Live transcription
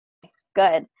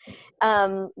Good.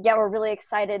 Yeah, we're really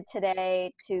excited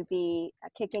today to be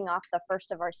kicking off the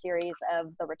first of our series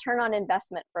of the return on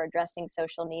investment for addressing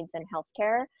social needs in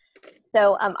healthcare.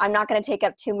 So I'm not going to take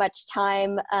up too much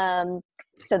time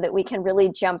so that we can really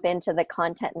jump into the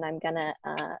content, and I'm going to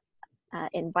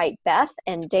invite Beth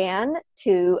and Dan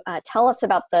to tell us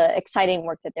about the exciting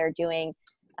work that they're doing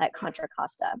at Contra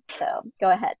Costa. So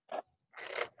go ahead.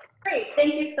 Great,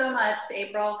 thank you so much,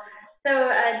 April. So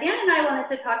Dan and I wanted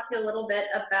to talk to you a little bit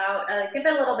about, give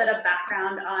a little bit of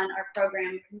background on our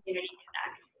program, Community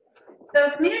Connect.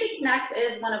 So Community Connect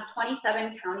is one of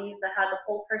 27 counties that has a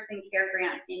whole person care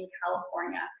grant in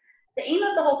California. The aim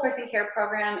of the whole person care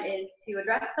program is to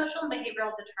address social and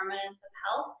behavioral determinants of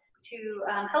health to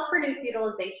help reduce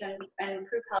utilization and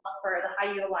improve health for the high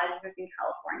utilizers in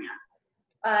California.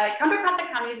 Contra Costa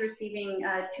County is receiving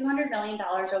 $200 million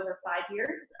over 5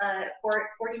 years,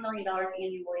 $40 million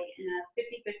annually in a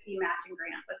 50-50 matching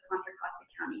grant with Contra Costa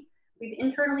County. We've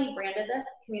internally branded this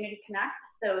Community Connect,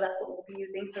 so that's what we'll be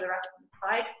using for the rest of the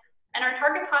slide. And our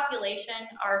target population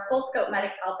are full scope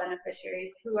Medi-Cal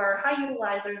beneficiaries who are high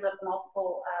utilizers of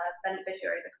multiple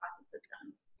beneficiaries across the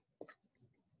system.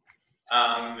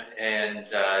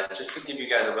 Just to give you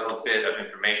guys a little bit of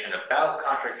information about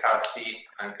Contra Costa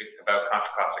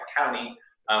County,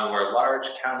 we're a large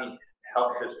county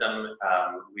health system.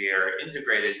 We are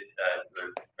integrated to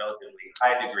a relatively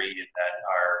high degree in that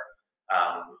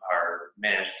our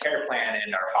managed care plan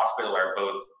and our hospital are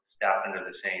both staffed under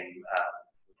the same,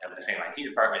 have the same IT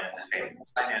department and the same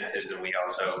finances, and we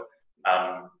also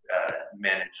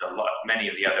manage many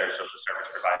of the other social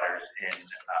service providers in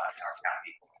our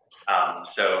county.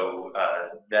 So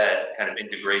that kind of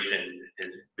integration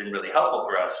has been really helpful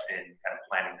for us in kind of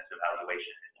planning this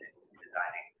evaluation and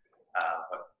designing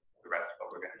the rest of what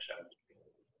we're going to show.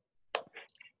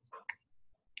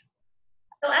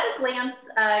 So at a glance,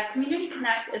 Community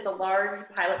Connect is a large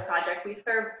pilot project. We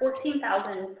serve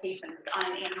 14,000 patients on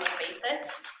an annual basis.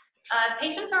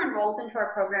 Patients are enrolled into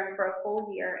our program for a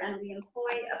full year, and we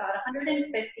employ about 150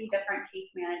 different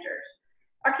case managers.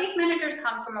 Our case managers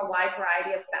come from a wide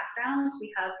variety of backgrounds. We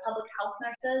have public health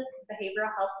nurses, behavioral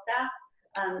health staff,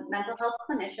 mental health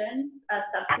clinicians,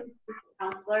 substance use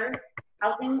counselors,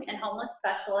 housing and homeless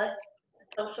specialists,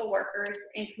 social workers,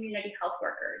 and community health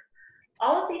workers.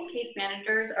 All of these case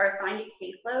managers are assigned a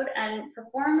caseload and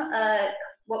perform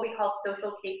what we call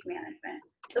social case management.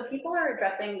 So people are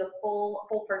addressing the full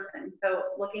person.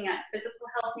 So looking at physical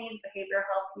health needs, behavioral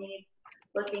health needs,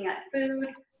 looking at food,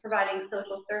 providing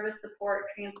social service support,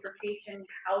 transportation,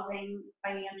 housing,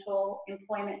 financial,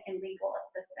 employment, and legal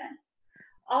assistance.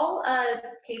 All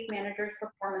case managers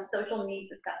perform a social needs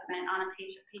assessment on a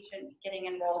patient getting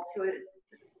enrolled to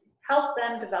help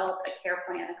them develop a care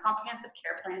plan, a comprehensive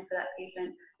care plan for that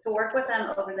patient, to work with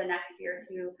them over the next year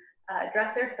to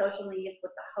address their social needs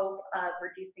with the hope of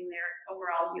reducing their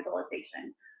overall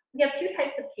utilization. We have two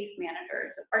types of case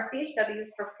managers. Our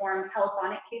CHWs perform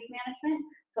telephonic case management,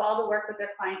 so all the work with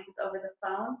their clients is over the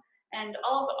phone, and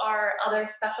all of our other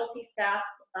specialty staff,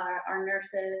 our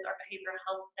nurses, our behavioral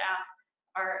health staff,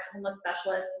 our homeless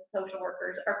specialists, social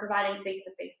workers, are providing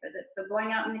face-to-face visits. So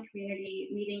going out in the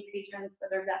community, meeting patients,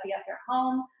 whether that be at their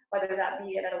home, whether that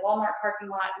be at a Walmart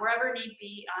parking lot, wherever need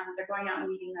be, they're going out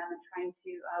and meeting them and trying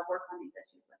to work on these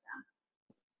issues with them.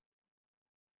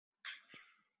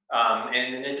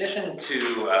 And in addition to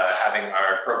having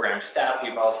our program staff,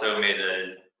 we've also made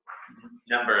a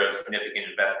number of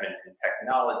significant investments in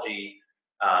technology,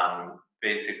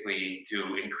 basically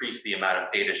to increase the amount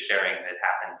of data sharing that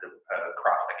happens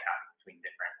across the county between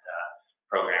different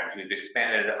programs. We've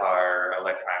expanded our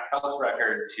electronic health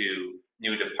record to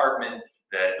new departments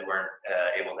that weren't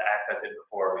able to access it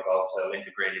before. We've also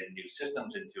integrated new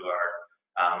systems into our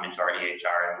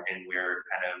EHR, and we're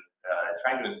kind of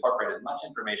trying to incorporate as much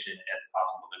information as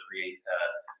possible to create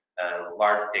a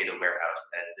large data warehouse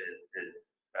that is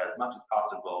as much as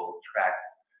possible track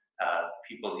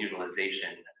people's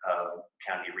utilization of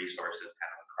county resources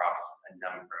kind of across a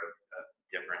number of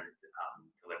different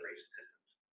delivery systems.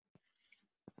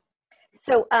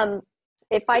 So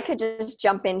if I could just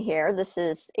jump in here, this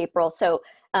is April. So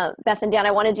Beth and Dan,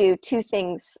 I want to do two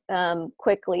things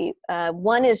quickly.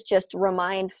 One is just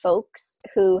remind folks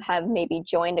who have maybe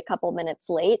joined a couple minutes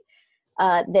late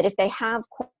that if they have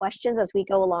questions as we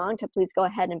go along, to please go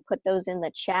ahead and put those in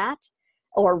the chat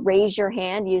or raise your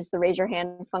hand, use the raise your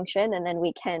hand function, and then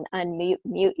we can unmute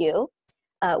you,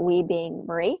 we being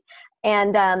Marie,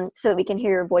 and so that we can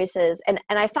hear your voices. And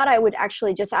I thought I would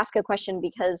actually just ask a question,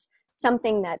 because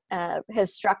something that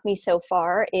has struck me so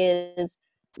far is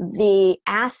the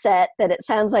asset that it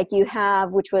sounds like you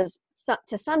have, which was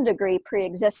to some degree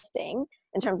pre-existing,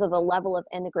 in terms of the level of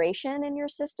integration in your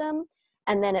system.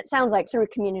 And then it sounds like through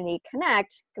Community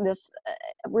Connect, this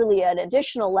really an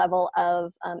additional level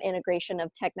of integration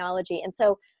of technology. And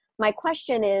so my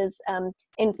question is,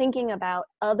 in thinking about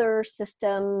other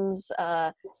systems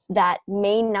that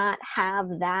may not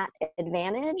have that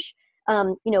advantage,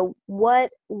 you know,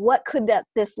 what could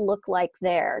this look like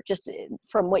there, just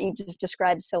from what you just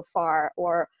described so far,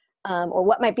 or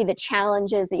what might be the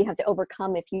challenges that you have to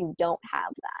overcome if you don't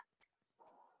have that?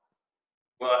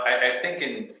 Well, I think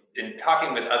in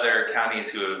talking with other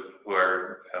counties who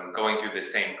are going through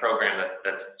the same program,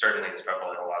 that's certainly a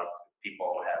struggle that a lot of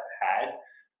people have had.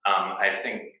 I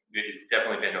think it's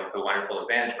definitely been a wonderful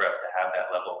advantage for us to have that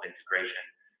level of integration.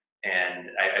 And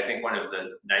I think one of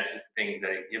the nicest things that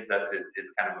it gives us is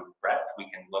kind of a breadth. We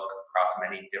can look across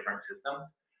many different systems.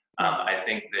 I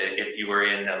think that if you were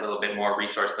in a little bit more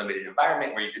resource limited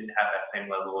environment where you didn't have that same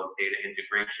level of data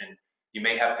integration, you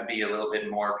may have to be a little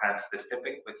bit more kind of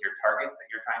specific with your targets that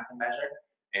you're trying to measure.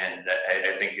 And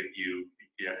I think if you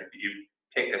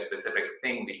take a specific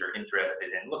thing that you're interested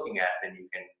in looking at, then you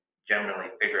can generally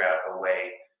figure out a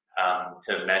way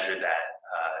to measure that.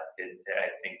 I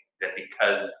think that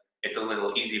because it's a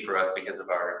little easy for us because of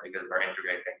our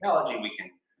integrated technology, we can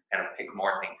kind of pick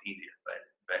more things easier.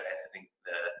 But I think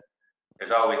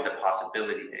there's always the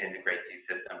possibility to integrate these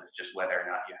systems, just whether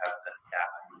or not you have the staff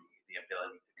and the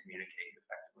ability to communicate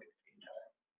effectively with each other.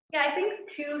 Yeah, I think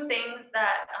two things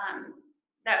that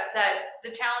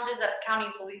the challenges that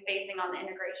counties will be facing on the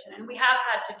integration, and we have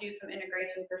had to do some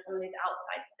integration for some of these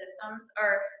outside systems,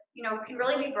 are, you know, can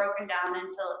really be broken down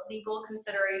into legal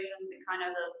considerations and kind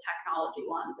of those technology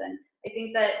ones. And I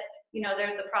think that, you know,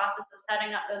 there's the process of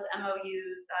setting up those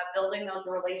MOUs, building those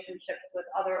relationships with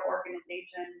other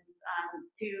organizations,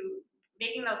 to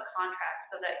making those contracts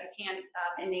so that you can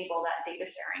enable that data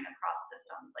sharing across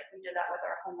systems. Like we did that with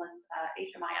our homeless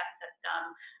HMIS system,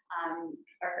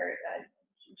 our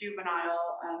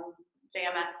juvenile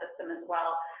JMS system as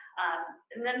well.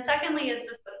 And then secondly is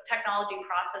just the technology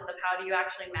process of how do you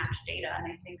actually match data. And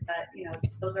I think that, you know,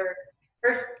 those are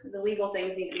first the legal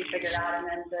things need to be figured out, and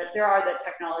then there are the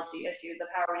technology issues of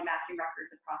how are we matching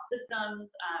records across systems,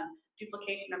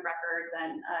 duplication of records,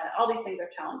 and all these things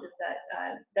are challenges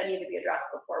that need to be addressed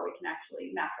before we can actually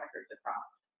match records across.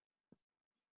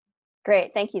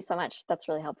 Great, thank you so much. That's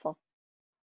really helpful.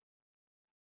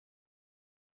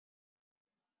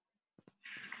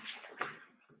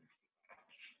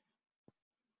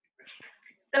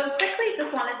 So quickly,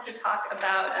 just wanted to talk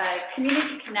about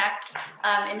Community Connect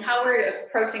and how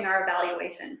we're approaching our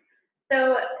evaluation.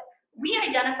 So we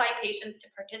identify patients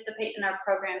to participate in our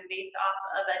program based off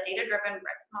of a data-driven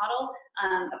risk model,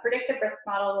 a predictive risk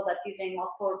model that's using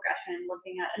multiple regression,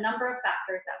 looking at a number of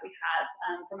factors that we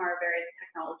have from our various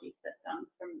technology systems,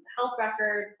 from health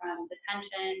records, from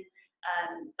detention,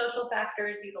 social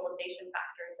factors, utilization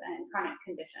factors, and chronic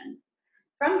conditions.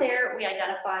 From there, we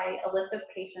identify a list of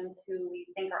patients who we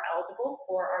think are eligible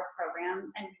for our program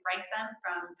and rank them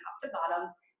from top to bottom.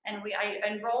 And we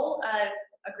enroll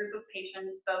a group of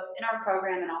patients both in our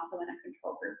program and also in a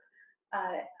control group.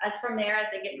 As from there,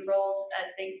 as they get enrolled,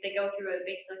 they go through a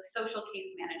basic social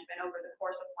case management over the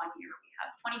course of 1 year. We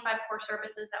have 25 core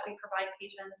services that we provide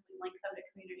patients. We link them to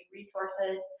community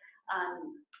resources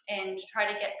and try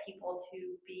to get people to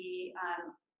be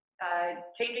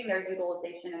changing their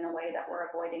utilization in a way that we're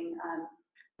avoiding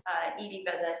ED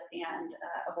visits and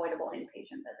avoidable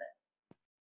inpatient visits.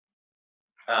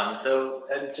 So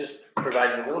just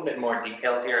providing a little bit more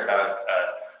detail here about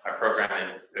our program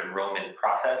and enrollment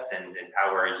process and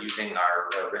how we're using our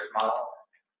risk model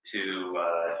to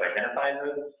identify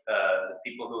those the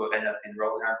people who end up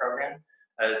enrolled in our program.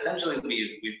 Essentially,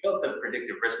 we've built a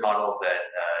predictive risk model that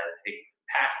takes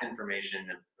past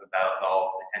information about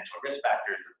all potential risk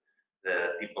factors of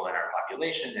the people in our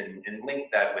population and link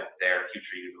that with their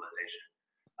future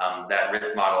utilization. That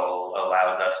risk model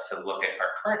allows us to look at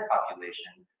our current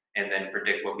population and then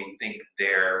predict what we think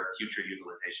their future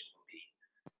utilization will be.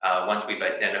 Once we've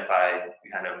identified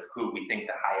kind of who we think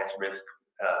the highest risk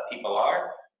people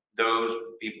are, those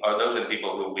are the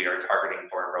people who we are targeting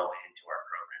for enrollment into our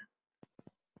program.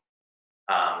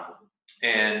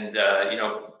 You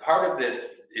know, part of this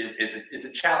is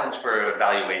a challenge for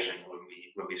evaluation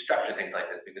when we structure things like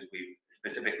this, because we've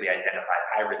specifically identified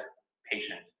high-risk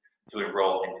patients to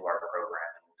enroll into our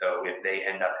program. So if they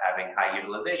end up having high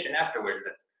utilization afterwards,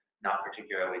 that's not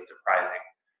particularly surprising.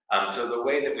 So the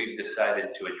way that we've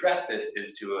decided to address this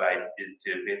is to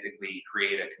basically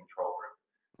create a control group.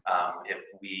 If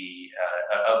we,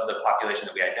 of the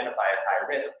population that we identify as high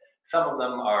risk, some of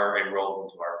them are enrolled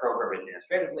into our program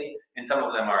administratively, and some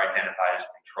of them are identified as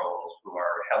controls who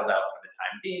are held out for the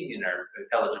time being and are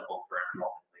eligible for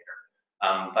enrollment later.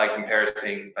 By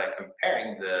comparing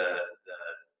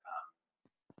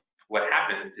what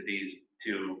happens to these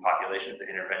two populations, the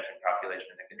intervention population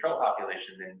and the control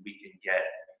population, then we can get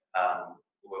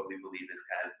what we believe is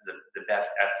kind of the best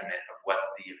estimate of what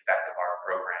the effect of our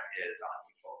program is on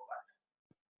people's lives.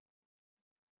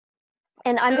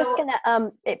 And I'm just gonna,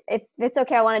 if it's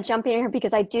okay, I want to jump in here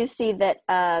because I do see that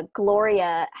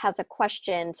Gloria has a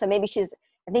question. So maybe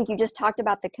I think you just talked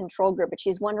about the control group, but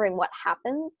she's wondering what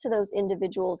happens to those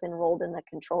individuals enrolled in the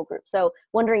control group. So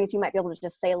wondering if you might be able to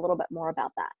just say a little bit more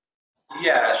about that.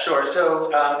 Yeah, sure.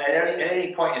 So at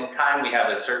any point in time, we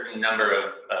have a certain number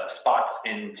of spots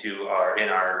in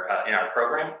our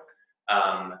program,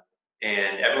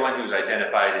 and everyone who's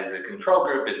identified as a control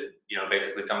group is,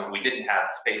 basically someone we didn't have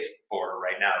space for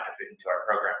right now to fit into our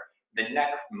program. The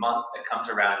next month that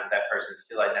comes around, if that person is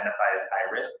still identified as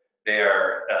high risk, they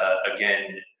are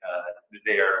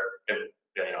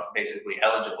basically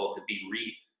eligible to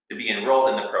be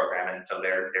enrolled in the program, and so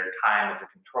their time as a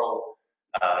control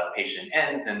patient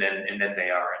ends, and then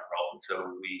they are enrolled. So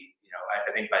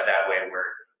I think by that way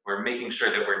we're making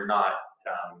sure that we're not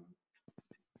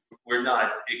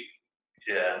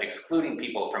excluding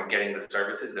people from getting the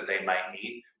services that they might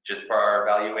need just for our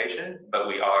evaluation, but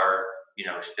we are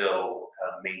still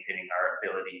maintaining our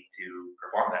ability to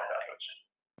perform that evaluation.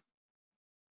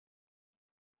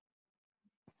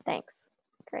 Thanks.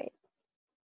 Great.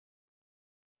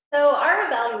 So our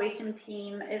evaluation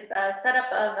team is set up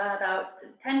of about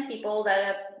 10 people that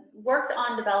have worked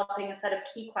on developing a set of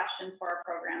key questions for our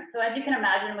program. So as you can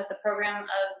imagine, with a program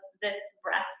of this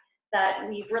breadth, that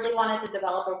we really wanted to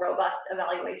develop a robust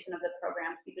evaluation of the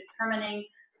program to be determining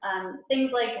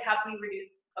things like have we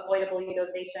reduced avoidable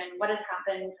utilization, what has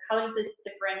happened, how does this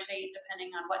differentiate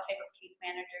depending on what type of case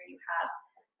manager you have.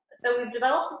 So we've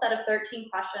developed a set of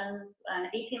 13 questions and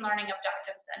 18 learning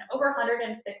objectives and over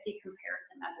 150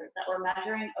 comparison measures that we're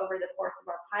measuring over the course of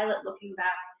our pilot, looking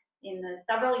back in the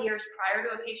several years prior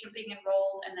to a patient being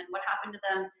enrolled and then what happened to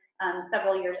them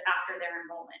several years after their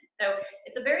enrollment. So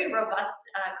it's a very robust,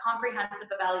 comprehensive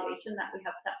evaluation that we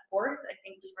have set forth. I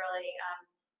think we've really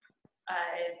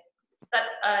set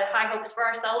high hopes for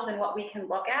ourselves and what we can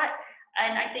look at.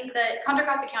 And I think that Contra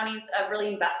Costa County's really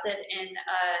invested in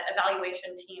an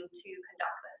evaluation team to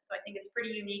conduct this. So I think it's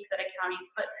pretty unique that a county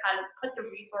has put the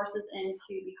resources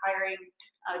into the hiring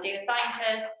data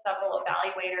scientists, several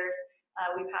evaluators.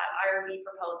 We've had IRB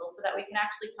proposals so that we can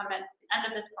actually come at the end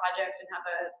of this project and have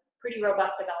a pretty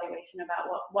robust evaluation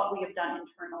about what we have done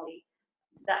internally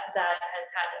that has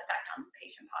had an effect on the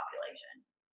patient population.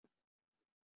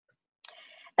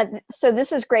 So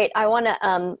this is great. I want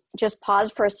to just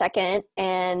pause for a second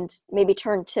and maybe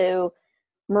turn to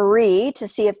Marie to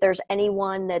see if there's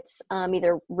anyone that's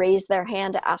either raised their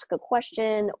hand to ask a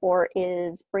question or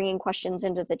is bringing questions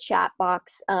into the chat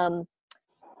box.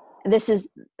 This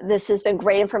has been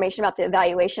great information about the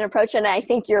evaluation approach, and I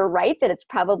think you're right that it's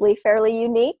probably fairly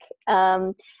unique.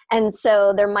 And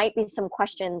so there might be some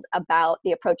questions about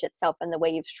the approach itself and the way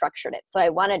you've structured it. So I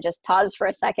want to just pause for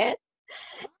a second.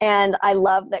 And I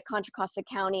love that Contra Costa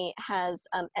County has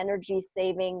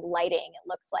energy-saving lighting, it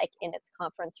looks like, in its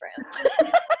conference rooms.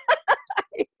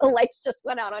 The lights just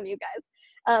went out on you guys.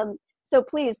 So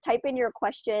please type in your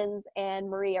questions. And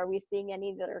Marie, are we seeing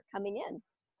any that are coming in?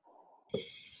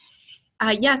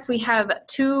 Yes, we have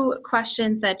two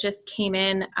questions that just came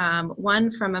in.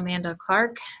 One from Amanda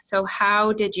Clark. So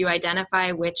how did you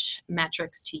identify which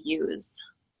metrics to use?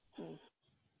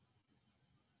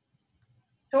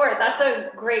 Sure, that's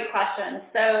a great question.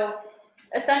 So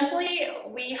essentially,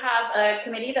 we have a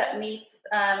committee that meets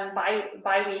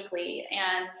bi-weekly,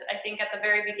 and I think at the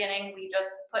very beginning, we just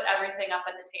put everything up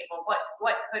at the table.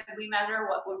 What could we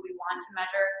measure? What would we want to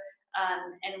measure?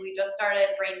 And we just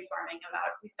started brainstorming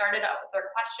about it. We started out with our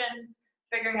questions,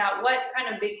 figuring out what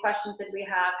kind of big questions did we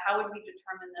have, how would we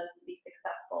determine those to be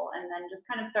successful, and then just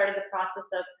kind of started the process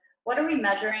of what are we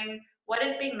measuring, what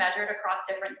is being measured across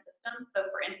different systems. So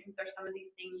for instance, are some of these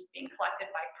things being collected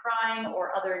by Prime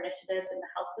or other initiatives in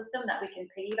the health system that we can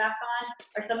piggyback on?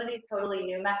 Are some of these totally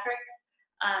new metrics?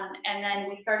 And then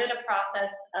we started a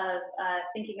process of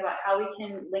thinking about how we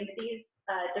can link these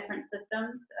different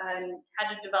systems and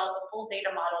had to develop a full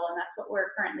data model, and that's what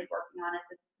we're currently working on,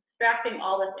 is extracting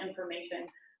all this information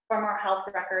from our health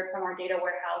record, from our data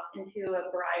warehouse, into a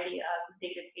variety of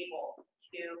data tables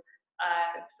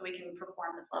so we can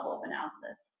perform this level of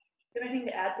analysis. Do you have anything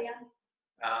to add, Dan?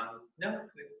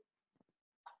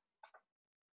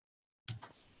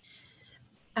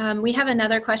 No. We have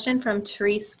another question from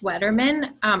Therese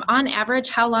Wetterman. On average,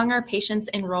 how long are patients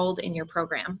enrolled in your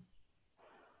program?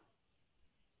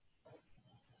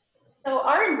 So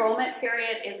our enrollment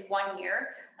period is 1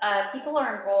 year. People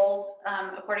are enrolled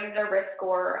according to their risk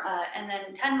score, and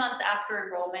then 10 months after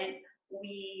enrollment,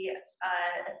 we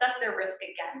assess their risk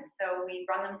again. So we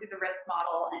run them through the risk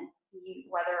model and see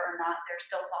whether or not they're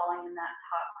still falling in that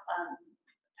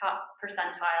top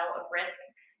percentile of risk.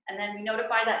 And then we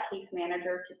notify that case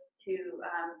manager to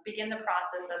begin the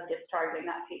process of discharging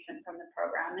that patient from the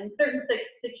program. In certain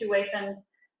situations,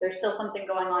 there's still something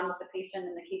going on with the patient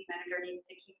and the case manager needs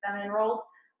to keep them enrolled.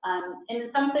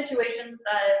 In some situations,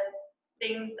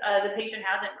 the patient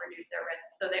hasn't reduced their risk,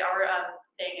 so they are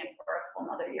staying in for a full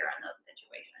another year in those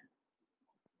situations.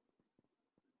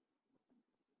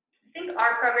 I think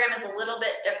our program is a little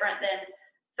bit different than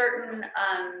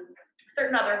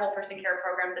certain other whole person care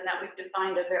programs in that we've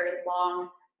defined a very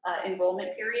long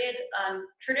enrollment period.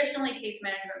 Traditionally, case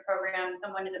management programs,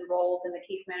 someone is enrolled and the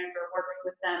case manager works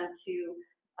with them to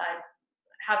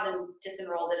have them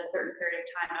disenrolled at a certain period of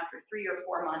time after 3 or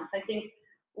 4 months. I think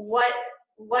what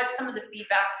some of the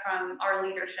feedback from our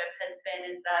leadership has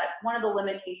been is that one of the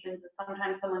limitations is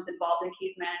sometimes someone's involved in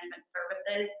case management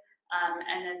services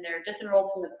and then they're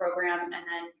disenrolled from the program and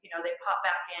then they pop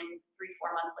back in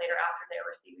 3-4 months later after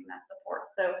they're receiving that support.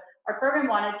 So our program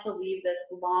wanted to leave this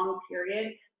long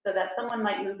period so that someone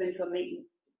might move into a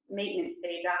maintenance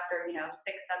stage after 6-7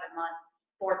 months,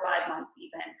 4 or 5 months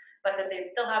even, but that they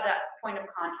still have that point of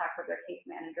contact with their case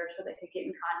manager so they could get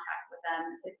in contact with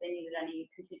them if they needed any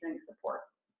continuing support.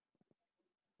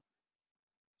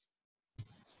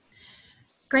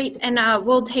 Great, and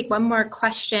we'll take one more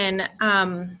question.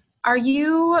 Are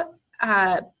you,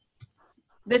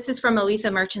 this is from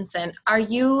Aletha Murchison, are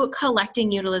you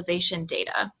collecting utilization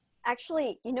data?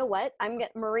 Actually, you know what?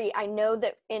 Marie, I know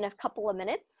that in a couple of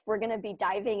minutes, we're going to be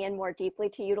diving in more deeply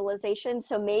to utilization.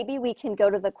 So maybe we can go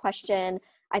to the question.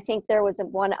 I think there was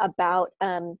one about,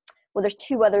 well, there's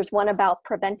 2 others, one about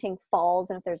preventing falls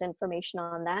and if there's information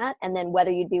on that, and then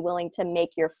whether you'd be willing to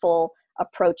make your full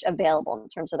approach available in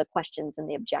terms of the questions and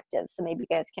the objectives. So maybe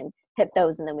you guys can hit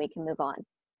those and then we can move on.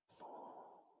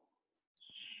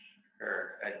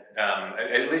 Sure.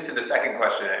 At least to the second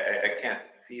question, I can't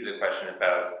see the question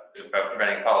about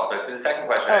preventing falls, but to the second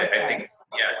question, I think,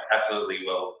 yeah, absolutely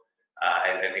will.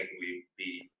 I think we'd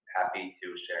be happy to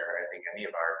share, I think, any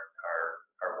of our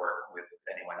work with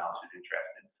anyone else who's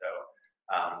interested. So,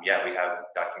 yeah, we have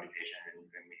documentation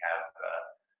and we have,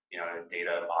 a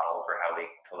data model for how we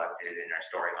collected and are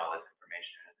storing all this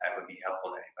information. That would be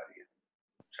helpful to anybody.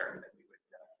 I'm certain that we would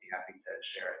be happy to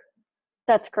share it.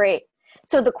 That's great.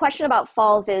 So the question about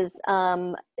falls is,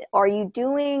 are you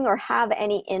doing or have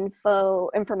any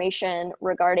information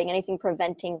regarding anything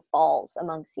preventing falls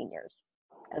among seniors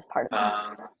as part of this?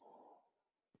 I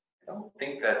don't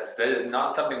think that is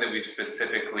not something that we've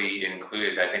specifically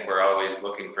included. I think we're always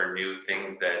looking for new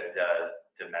things that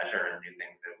to measure and new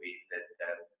things that we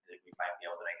might be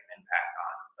able to make an impact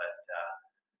on.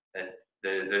 But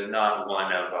there's not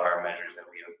one of our measures that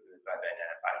we've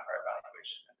identified for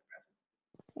evaluation at the present.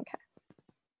 Okay,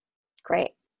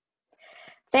 great.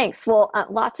 Thanks. Well,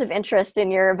 lots of interest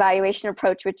in your evaluation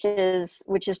approach, which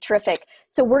is terrific.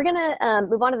 So we're going to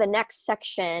move on to the next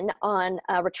section on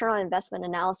return on investment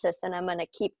analysis, and I'm going to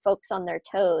keep folks on their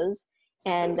toes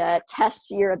and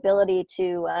test your ability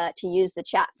to use the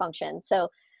chat function. So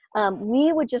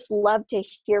we would just love to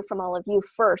hear from all of you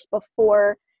first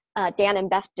before Dan and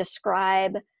Beth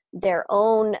describe their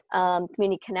own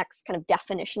Community Connect's kind of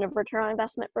definition of return on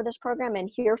investment for this program and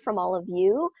hear from all of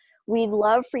you. We'd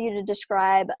love for you to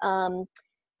describe, for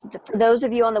those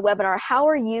of you on the webinar, how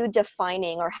are you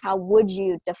defining or how would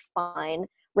you define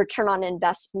return on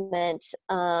investment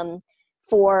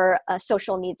for a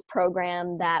social needs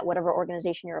program that whatever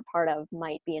organization you're a part of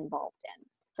might be involved in?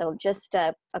 So just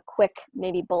a quick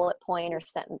maybe bullet point or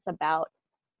sentence about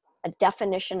a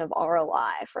definition of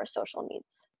ROI for a social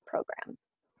needs program.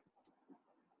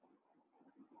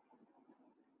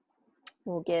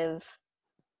 We'll give...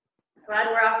 Glad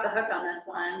we're off the hook on this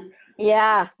one.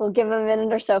 Yeah, we'll give a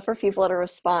minute or so for people to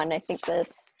respond. I think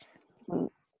there's some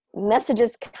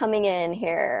messages coming in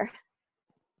here.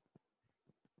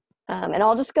 And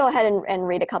I'll just go ahead and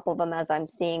read a couple of them as I'm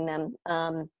seeing them.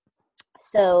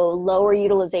 So lower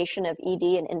utilization of ED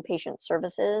and inpatient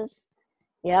services.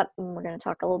 Yep, and we're going to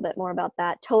talk a little bit more about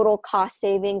that. Total cost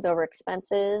savings over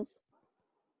expenses.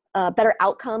 Better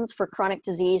outcomes for chronic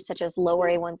disease, such as lower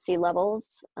A1C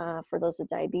levels for those with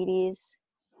diabetes.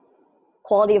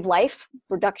 Quality of life,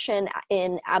 reduction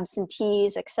in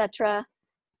absentees, etc.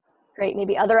 Great,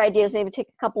 maybe other ideas, maybe take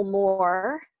a couple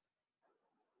more.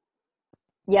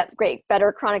 Yep, great,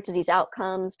 better chronic disease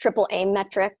outcomes, triple aim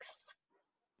metrics.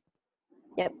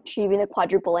 Yep, achieving the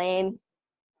quadruple aim.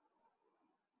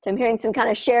 So I'm hearing some kind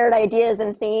of shared ideas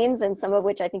and themes, and some of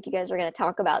which I think you guys are going to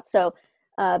talk about. So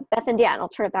Beth and Dan, I'll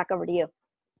turn it back over to you.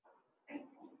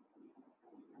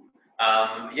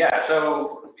 Yeah,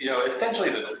 so, essentially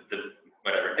the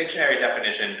whatever dictionary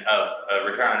definition of a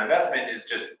return on investment is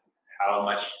just how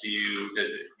much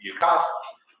does you cost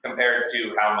compared to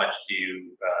how much do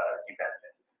you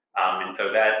benefit. And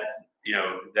so that,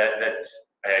 that's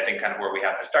I think kind of where we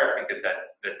have to start, because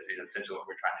that's essentially what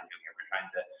we're trying to do here. We're trying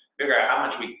to figure out how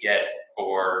much we get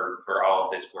for all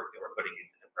of this work that we're putting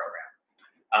into the program.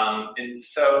 And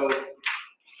so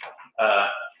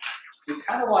we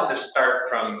kind of wanted to start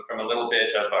from a little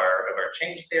bit of our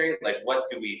change theory, like what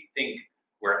do we think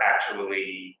we're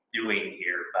actually doing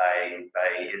here by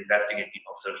investing in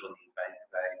people's social needs, by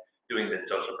doing this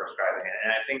social prescribing. And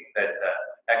I think that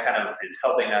that kind of is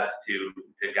helping us to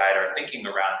guide our thinking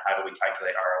around how do we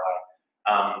calculate ROI.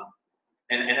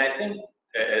 And I think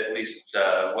at least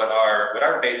what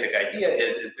our basic idea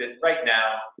is that right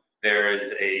now there's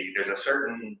a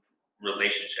certain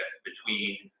relationship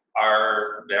between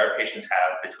that our patients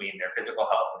have between their physical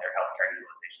health and their healthcare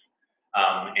utilization.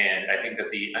 And I think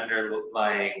that the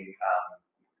underlying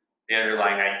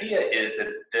idea is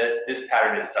that this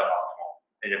pattern is suboptimal.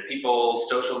 And if people's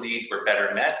social needs were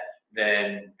better met,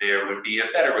 then there would be a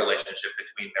better relationship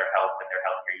between their health and their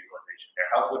healthcare utilization. Their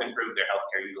health would improve, their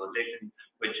healthcare utilization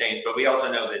would change. But we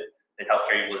also know that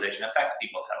healthcare utilization affects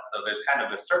people's health. So there's kind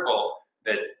of a circle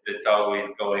that's always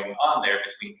going on there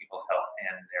between people's health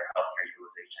and their healthcare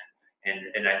utilization.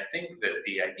 And I think that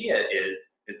the idea is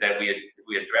that we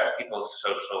address people's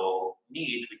social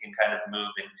needs, we can kind of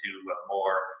move into a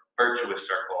more virtuous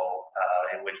circle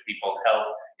in which people's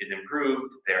health is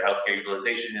improved, their healthcare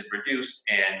utilization is reduced,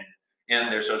 and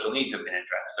their social needs have been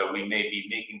addressed. So we may be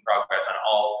making progress on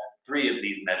all three of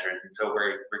these measures. And so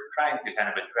we're trying to kind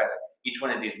of address each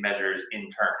one of these measures in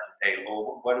turn and say,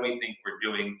 well, what do we think we're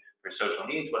doing for social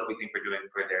needs? What do we think we're doing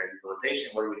for their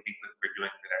utilization? What do we think we're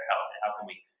doing for their health? And how can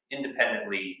we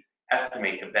independently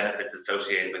estimate the benefits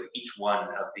associated with each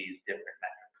one of these different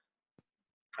metrics?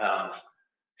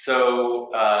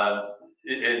 So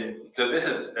this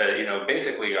is,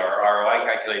 basically our ROI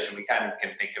calculation. We kind of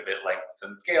can think of it like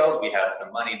some scales. We have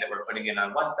some money that we're putting in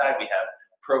on one side. We have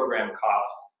program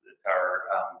costs that are,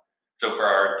 so for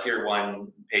our tier 1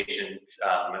 patients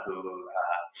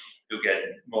who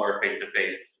get more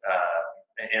face-to-face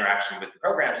interaction with the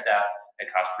program staff,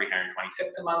 it costs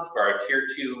 $326 a month. For our tier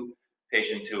 2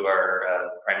 patients who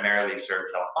are primarily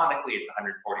served telephonically, it's $146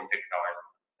 a month.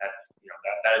 That's,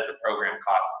 that is the program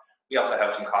cost. We also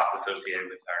have some costs associated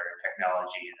with our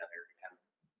technology and other kind of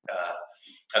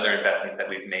other investments that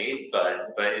we've made,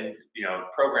 but in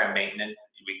program maintenance,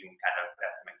 we can kind of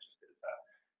estimate just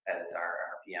as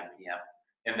our PMPM.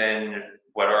 And then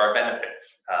what are our benefits?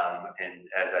 And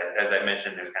as I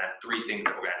mentioned, there's kind of three things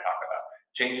that we're going to talk about: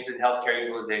 changes in healthcare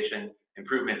utilization,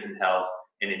 improvements in health,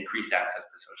 and increased access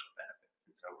to social benefits.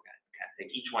 And so we're going to kind of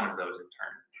take each one of those in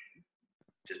turn,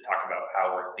 just talk about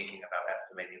how we're thinking about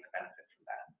estimating the benefits from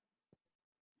that.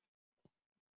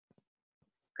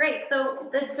 Great. So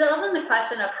to delve in the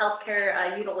question of healthcare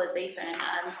utilization,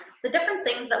 the different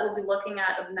things that we'll be looking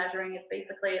at of measuring is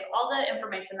basically all the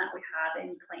information that we have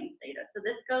in claims data. So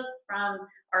this goes from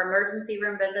our emergency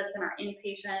room visits and our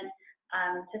inpatient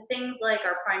to things like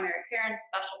our primary care and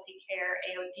specialty care,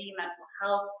 AOD, mental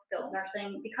health, skilled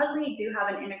nursing. Because we do have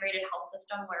an integrated health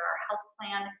system where our health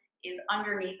plan is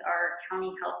underneath our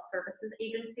county health services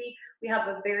agency, we have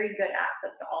a very good access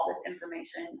to all this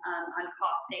information on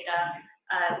cost data.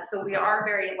 So we are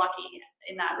very lucky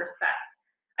in that respect.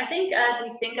 I think as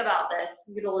we think about this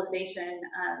utilization,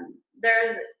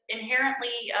 there's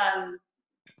inherently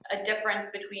a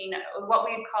difference between what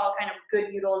we call kind of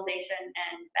good utilization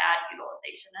and bad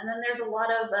utilization. And then there's a lot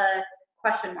of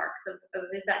question marks of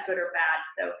is that good or bad?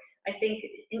 So I think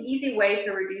an easy way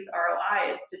to reduce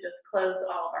ROI is to just close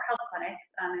all of our health clinics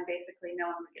and basically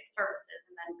no one would get services.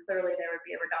 And then clearly there would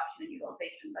be a reduction in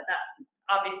utilization, but that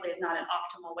obviously is not an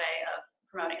optimal way of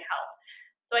promoting health.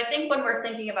 So I think when we're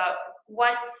thinking about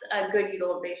what's a good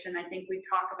utilization, I think we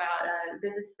talk about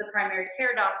visits to the primary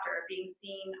care doctor, being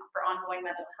seen for ongoing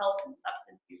mental health and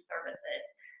substance use services.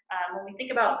 When we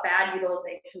think about bad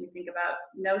utilization, we think about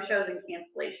no-shows and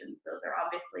cancellations. Those are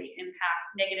obviously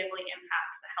negatively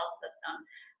impact the health system.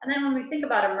 And then when we think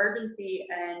about emergency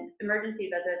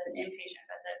visits and inpatient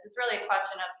visits, it's really a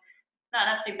question of not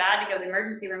necessarily bad to go to the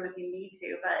emergency room if you need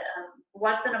to, but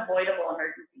what's an avoidable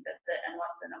emergency visit and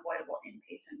what's an avoidable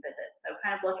inpatient visit. So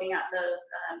kind of looking at those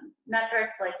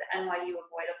metrics like the NYU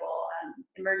avoidable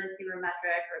emergency room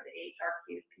metric or the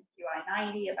HRQ's PQI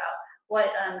 90 about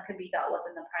what could be dealt with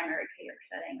in the primary care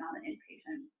setting on the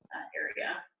inpatient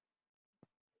area.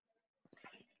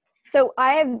 So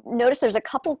I've noticed there's a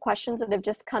couple questions that have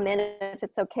just come in. If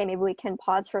it's okay, maybe we can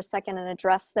pause for a second and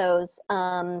address those.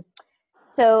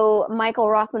 So Michael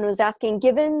Rothman was asking,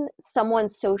 given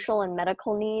someone's social and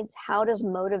medical needs, how does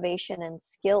motivation and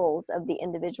skills of the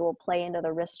individual play into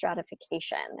the risk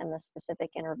stratification and the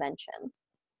specific intervention?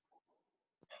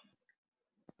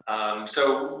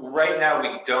 So right now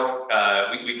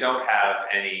we don't have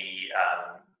any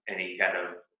kind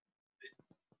of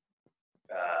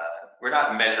we're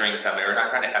not measuring somebody. We're not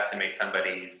trying to estimate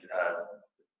somebody's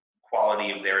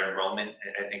quality of their enrollment.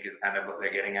 I think is kind of what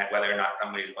they're getting at. Whether or not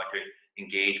somebody is going to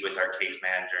engage with our case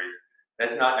managers,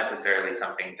 that's not necessarily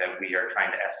something that we are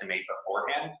trying to estimate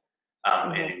beforehand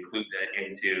and include that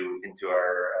into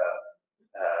our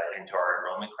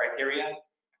enrollment criteria.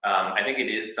 I think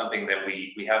it is something that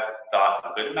we have thought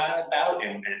a good amount about,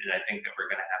 and I think that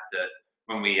we're going to have to,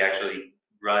 when we actually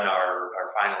run our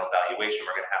final evaluation,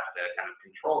 we're going to have to kind of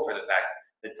control for the fact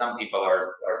that some people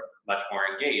are much more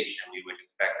engaged, and we would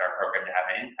expect our program to have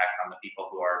an impact on the people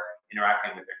who are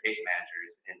interacting with their case managers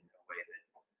in a way that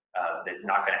that's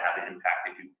not going to have an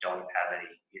impact if you don't have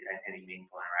any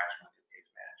meaningful interaction with your case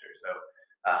manager. So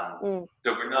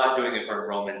so we're not doing it for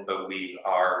enrollment, but we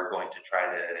are going to try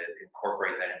to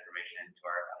incorporate that information into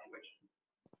our evaluation.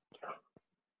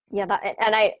 Yeah,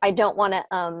 and I don't want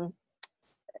to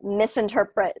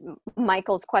misinterpret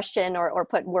Michael's question or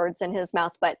put words in his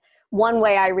mouth, but one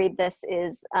way I read this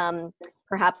is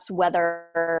perhaps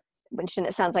whether, which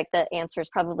it sounds like the answer is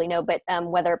probably no, but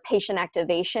whether patient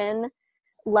activation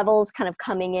levels kind of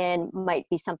coming in might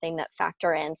be something that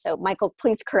factor in. So Michael,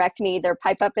 please correct me, either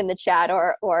pipe up in the chat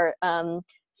or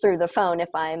through the phone if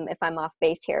I'm off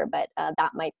base here, but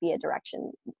that might be a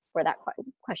direction where that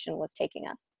question was taking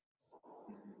us.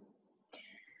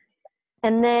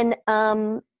 And then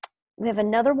we have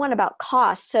another one about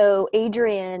cost. So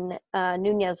Adrian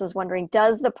Nunez was wondering,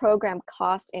 does the program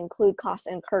cost include costs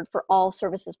incurred for all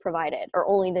services provided or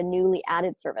only the newly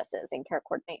added services in care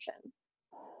coordination?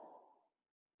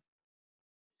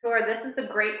 Sure, this is a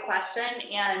great question,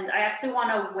 and I actually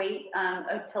want to wait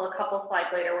until a couple slides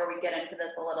later where we get into this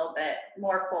a little bit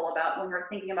more full about when we're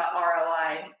thinking about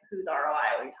ROI, whose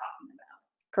ROI are we talking about?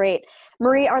 Great.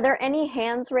 Marie, are there any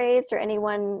hands raised or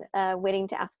anyone waiting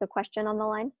to ask a question on the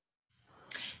line?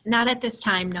 Not at this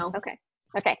time, no. Okay,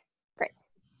 great.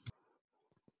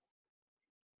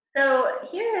 So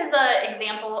here is an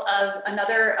example of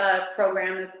another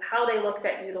program of how they looked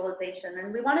at utilization.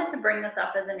 And we wanted to bring this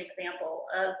up as an example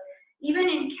of even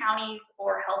in counties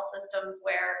or health systems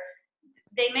where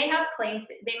they may have claims,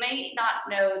 they may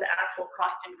not know the actual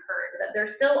cost incurred, but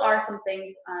there still are some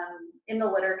things in the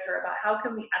literature about how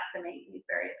can we estimate these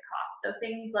various costs. So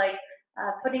things like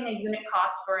putting a unit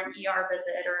cost for an ER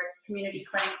visit or a community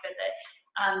clinic visit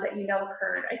that you know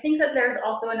occurred. I think that there's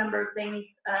also a number of things.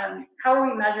 How are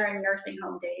we measuring nursing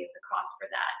home days, the cost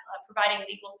for that, providing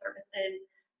legal services,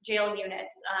 jail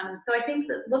units. So I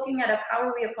think that looking at how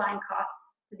are we applying costs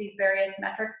to these various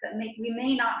metrics that we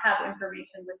may not have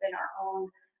information within our own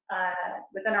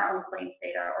claims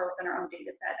data or within our own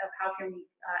data set of how can we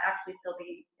actually still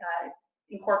be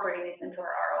incorporating these into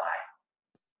our ROI.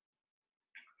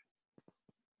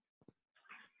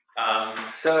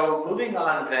 So moving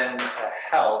on then to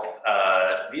health,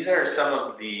 these are some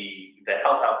of the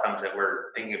health outcomes that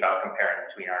we're thinking about comparing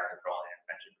between our control and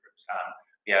intervention groups.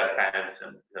 We have kind of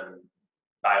some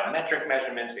biometric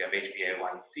measurements. We have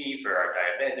HbA1c for our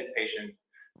diabetic patients,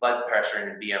 blood pressure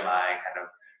and BMI, kind of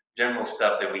general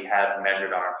stuff that we have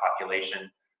measured on our population.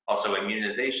 Also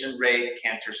immunization rate,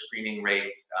 cancer screening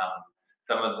rates,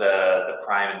 some of the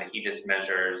prime and the HEDIS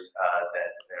measures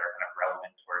that are kind of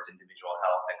relevant towards individual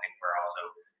health. I think we're also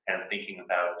kind of thinking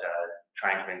about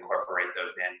trying to incorporate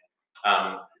those in.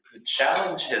 The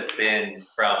challenge has been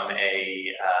from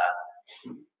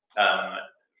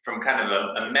kind of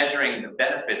a measuring the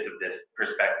benefits of this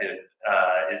perspective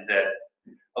is that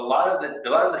a lot of the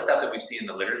stuff that we see in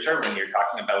the literature when you're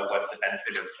talking about what's the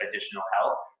benefit of additional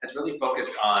health has really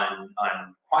focused on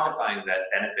quantifying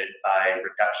that benefit by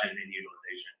reduction in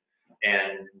utilization.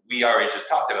 And we already just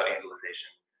talked about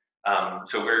utilization.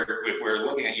 So if we're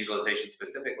looking at utilization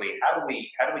specifically, how do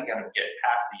we kind of get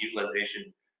past the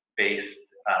utilization-based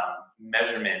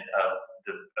measurement of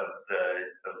the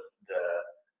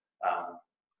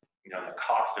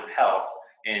cost of health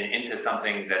and into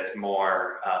something that's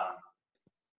more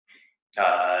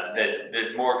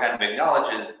that more kind of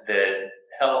acknowledges that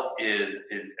health is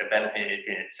a benefit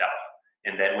in itself,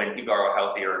 and that when people are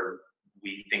healthier,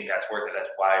 we think that's worth it.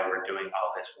 That's why we're doing all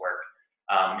this work.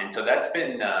 And so that's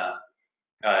been,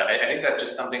 I think that's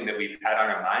just something that we've had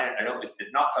on our mind. I know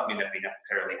it's not something that we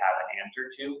necessarily have an answer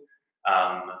to,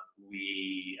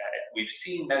 We've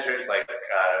seen measures like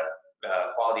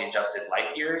quality adjusted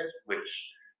life years, which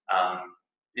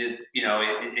is, you know,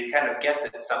 it kind of gets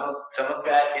at some of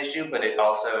that issue, but it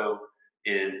also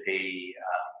is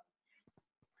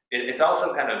it's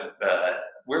also kind of,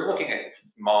 we're looking at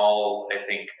small, I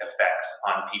think, effects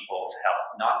on people's health,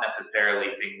 not necessarily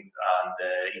things on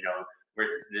the, you know,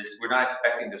 we're not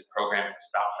expecting this program to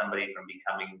stop somebody from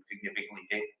becoming significantly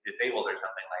disabled or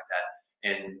something like that.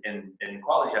 And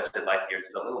quality adjusted life years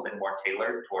is a little bit more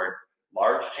tailored toward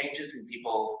large changes in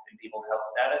people's health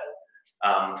status.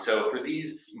 So for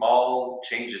these small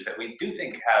changes that we do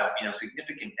think have, you know,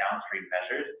 significant downstream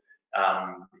measures,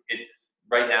 it's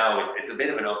right now it's a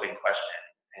bit of an open question.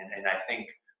 And I think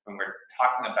when we're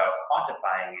talking about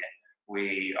quantifying it,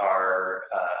 we are,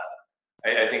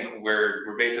 I think we're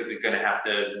basically going to have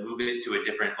to move it to a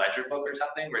different ledger book or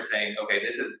something. We're saying, okay,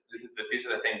 these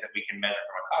are the things that we can measure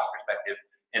from a cost perspective,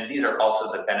 and these are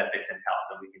also the benefits in health.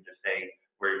 And we can just say,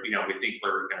 we think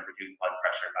we're going to reduce blood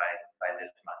pressure by this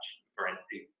much, for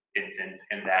instance,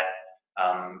 and that,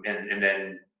 and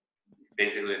then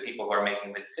basically the people who are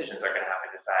making the decisions are going to have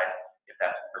to decide if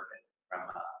that's worth it from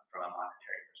a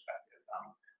monetary perspective.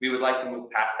 We would like to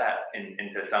move past that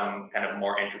into some kind of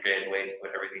more integrated way to put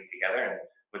everything together, and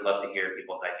would love to hear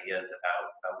people's ideas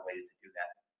about ways to do that.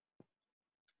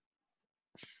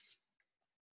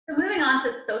 So moving on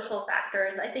to social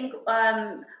factors, I think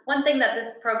one thing that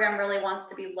this program really wants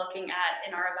to be looking at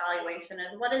in our evaluation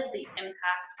is what is the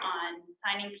impact on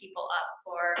signing people up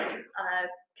for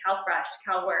CalFresh,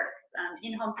 CalWorks,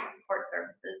 in-home support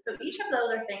services. So each of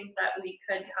those are things that we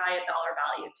could tie a dollar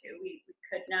value to. We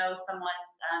could know someone's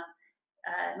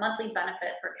monthly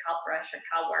benefit for CalFresh or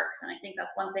CalWorks, and I think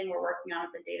that's one thing we're working on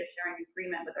with the data sharing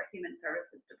agreement with our Human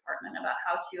Services Department about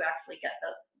how to actually get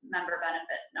those member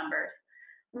benefit numbers.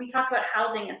 When we talk about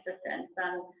housing assistance,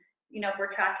 you know, if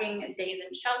we're tracking days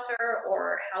in shelter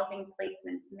or housing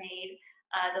placements made,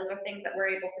 those are things that we're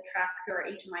able to track through our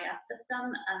HMIS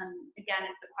system. Again,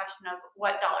 it's a question of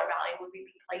what dollar value would we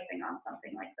be placing on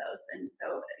something like those. And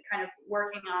so kind of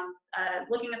working on,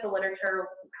 looking at the literature,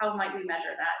 how might we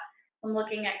measure that? When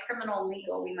looking at criminal and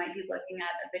legal, we might be looking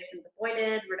at evictions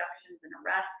avoided, reductions in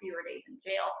arrest, fewer days in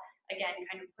jail. Again,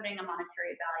 kind of putting a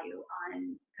monetary value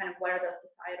on kind of what are those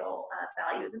societal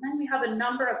values. And then we have a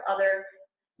number of other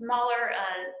smaller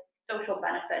social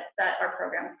benefits that our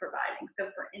program is providing.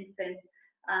 So for instance,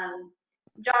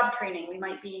 job training, we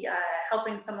might be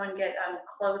helping someone get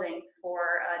clothing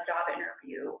for a job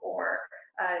interview, or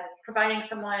providing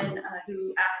someone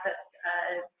who accessed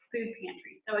food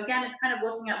pantry. So again, it's kind of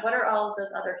looking at what are all of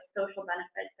those other social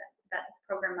benefits that this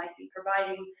program might be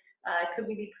providing. Could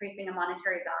we be placing a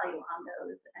monetary value on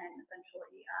those and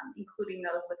essentially including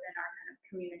those within our kind of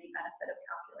community benefit of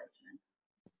calculation?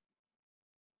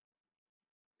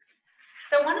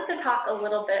 So I wanted to talk a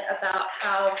little bit about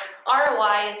how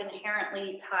ROI is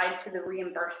inherently tied to the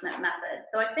reimbursement method.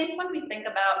 So I think when we think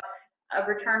about a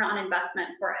return on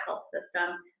investment for a health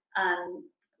system,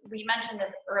 we mentioned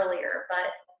this earlier, but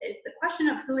it's the question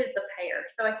of who is the payer.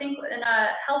 So I think in a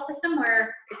health system where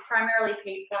it's primarily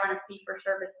paid for on a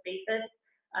fee-for-service basis,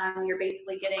 you're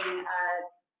basically getting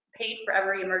paid for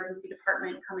every emergency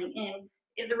department coming in.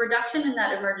 Is a reduction in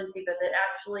that emergency visit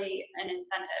actually an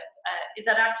incentive? Is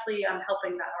that actually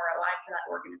helping that ROI for that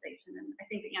organization? And I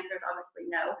think the answer is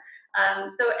obviously no.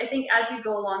 So I think as you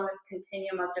go along this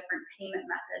continuum of different payment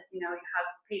methods, you know, you have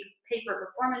pay for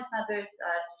performance methods,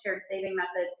 shared saving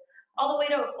methods, all the way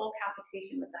to a full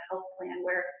capitation with the health plan,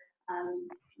 where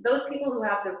those people who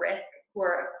have the risk, who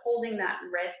are holding that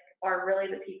risk, are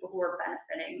really the people who are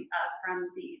benefiting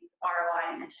from these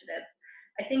ROI initiatives.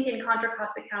 I think in Contra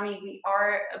Costa County, we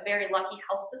are a very lucky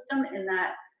health system in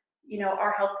that, you know,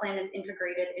 our health plan is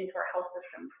integrated into our health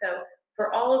system. So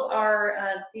for all of our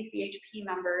CCHP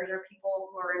members or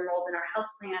people who are enrolled in our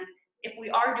health plan, if we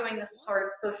are doing this sort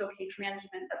of social case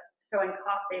management that's showing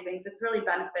cost savings, it's really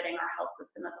benefiting our health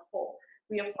system as a whole.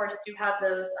 We, of course, do have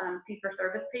those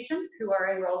fee-for-service patients who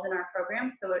are enrolled in our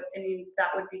program, so I mean,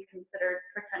 that would be considered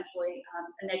potentially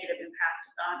a negative impact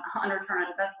on return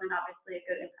on investment, obviously a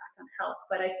good impact on health.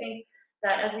 But I think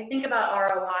that as we think about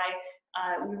ROI,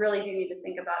 we really do need to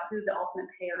think about who the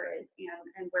ultimate payer is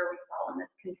and where we fall in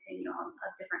this continuum of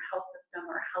different health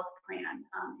system or health plan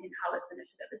in how this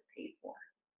initiative is paid for.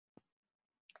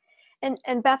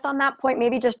 And Beth, on that point,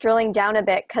 maybe just drilling down a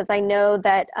bit, because I know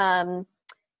that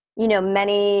you know,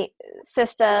 many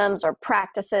systems or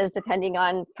practices, depending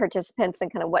on participants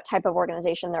and kind of what type of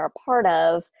organization they're a part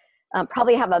of,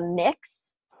 probably have a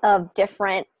mix of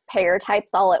different payer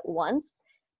types all at once.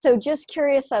 So just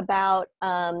curious about,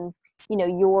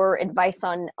 your advice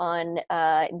on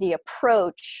the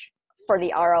approach for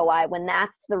the ROI when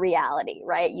that's the reality,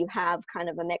 right? You have kind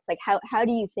of a mix. Like how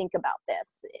do you think about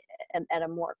this at a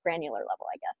more granular level,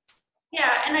 I guess? Yeah,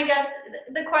 and I guess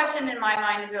the question in my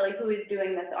mind is really who is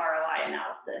doing this ROI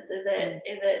analysis? Is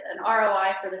it an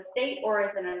ROI for the state, or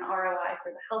is it an ROI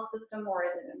for the health system, or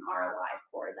is it an ROI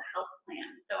for the health plan?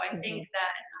 So I think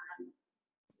that,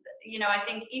 I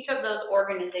think each of those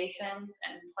organizations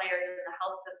and players in the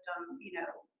health system,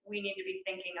 we need to be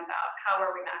thinking about how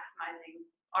are we maximizing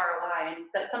ROI, and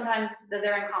that sometimes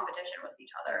they're in competition with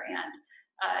each other. And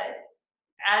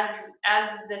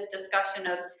as this discussion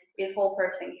of is whole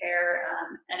person care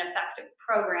an effective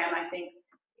program, I think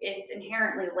it's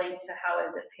inherently linked to how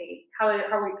is it paid, how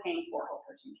are we paying for whole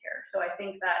person care. So I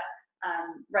think that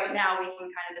right now we can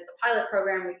kind of, as a pilot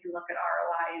program, we can look at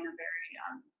ROI in a very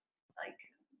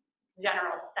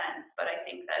general sense, but I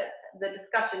think that the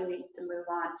discussion needs to move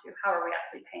on to how are we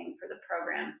actually paying for the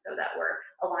program so that we're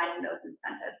aligning those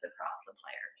incentives across the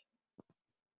players.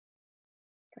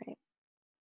 Great.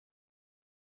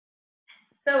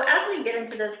 So as we get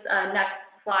into this next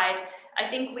slide,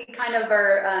 I think we kind of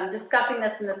are discussing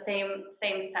this in the same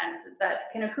sense, is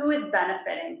that kind of who is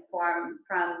benefiting from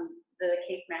the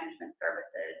case management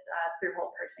services through whole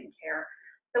person care.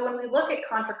 So when we look at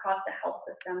Contra Costa Health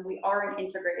System, we are an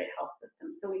integrated health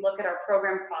system. So we look at our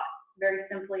program costs. Very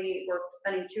simply, we're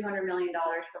spending $200 million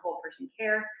for whole person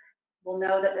care. We'll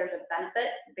know that there's a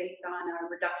benefit based on a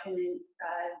reduction in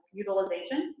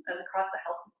utilization across the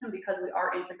health system because we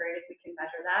are integrated. We can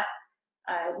measure that.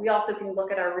 We also can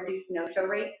look at our reduced no-show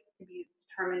rates to be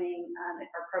determining if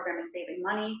our program is saving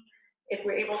money. If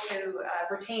we're able to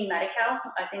retain Medi-Cal,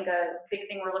 I think a big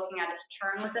thing we're looking at is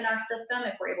churn within our system.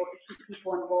 If we're able to keep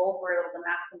people enrolled, we're able to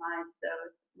maximize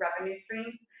those revenue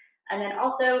streams. And then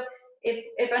also,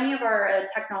 if any of our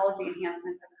technology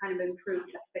enhancements have kind of improved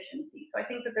efficiency. So I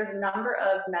think that there's a number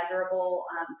of measurable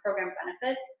program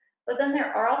benefits, but then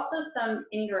there are also some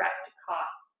indirect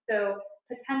costs. So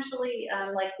potentially,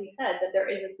 like we said, that there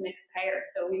is this mixed payer.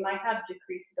 So we might have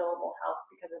decreased billable health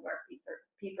because of our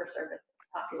fee-for-service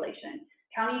population.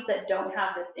 Counties that don't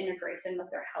have this integration with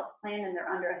their health plan and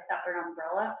they're under a separate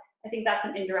umbrella, I think that's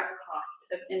an indirect cost,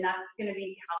 and that's going to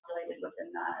be calculated within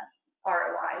the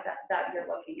ROI that you're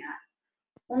looking at.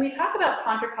 When we talk about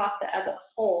Contra Costa as a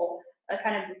whole, a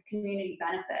kind of this community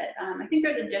benefit, I think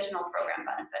there's additional program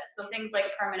benefits. So things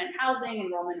like permanent housing,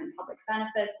 enrollment in public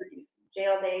benefits, reduced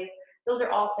jail days, those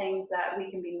are all things that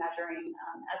we can be measuring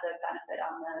as a benefit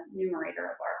on the numerator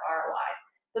of our ROI.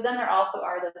 So then there also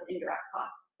are those indirect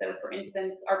costs. So for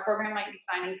instance, our program might be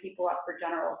signing people up for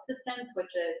general assistance, which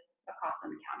is a cost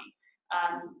on the county.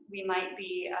 We might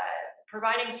be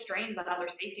providing strains on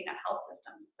other safety net health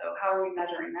systems. So how are we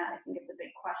measuring that? I think it's a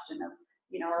big question of,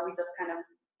 are we just kind of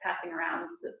passing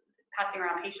around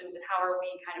patients, and how are we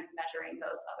kind of measuring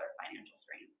those other financial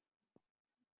strains?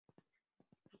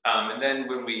 And then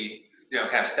when we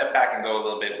kind of step back and go a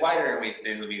little bit wider, and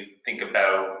we think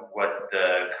about what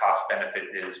the cost benefit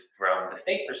is from the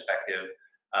state perspective,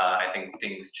 I think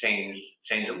things change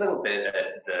a little bit.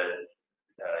 That the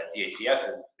DHCS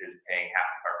is paying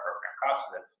half of our program costs,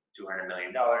 so that's $200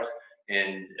 million,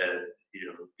 and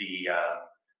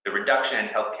the reduction in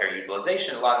healthcare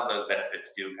utilization, a lot of those benefits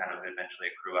do kind of eventually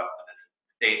accrue up to the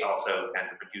state. Also, kind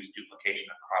of reduced duplication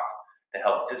across the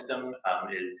health system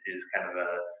is kind of a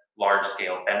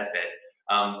large-scale benefit.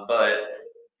 But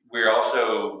we're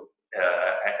also,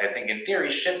 I think in theory,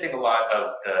 shifting a lot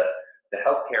of the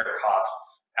healthcare costs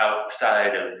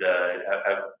outside of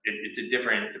it's a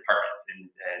different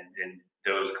department, and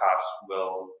those costs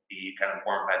will be kind of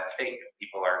borne by the state. If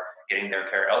people are getting their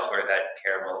care elsewhere, that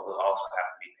care will also have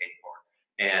to be paid for.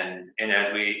 And as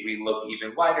we look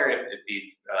even wider,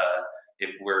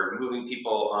 if we're moving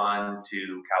people on to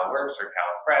CalWorks or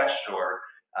CalFresh or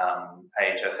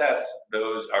IHSS,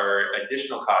 those are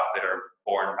additional costs that are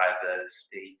borne by the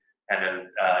state kind of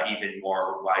even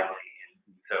more widely.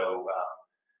 And so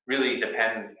really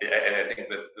depends, I think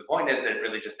the point is that it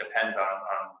really just depends on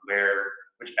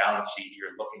which balance sheet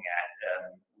you're looking at,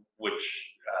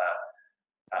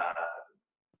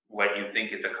 what you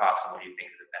think is a cost and what you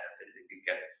think is a benefit. It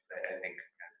gets, I think,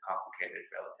 kind of complicated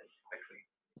relatively quickly.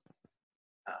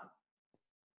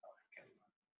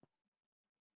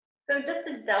 So just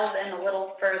to delve in a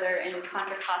little further in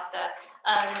Contra Costa,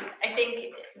 I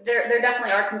think there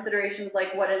definitely are considerations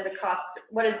like what is the cost,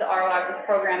 what is the ROI of this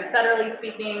program, federally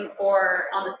speaking, or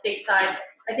on the state side.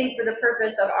 I think for the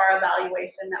purpose of our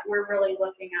evaluation that we're really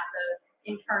looking at the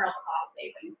internal cost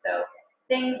savings. So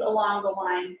things along the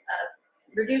lines of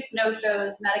reduced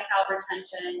no-shows, Medi-Cal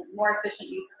retention, more efficient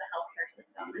use of the healthcare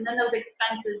system. system. And then those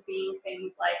expenses being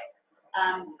things like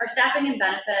our staffing and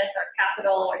benefits, our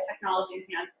capital, our technology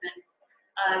enhancements.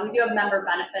 We do have member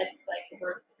benefits, like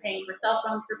we're paying for cell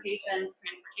phones for patients,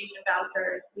 transportation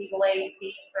vouchers, legal aid,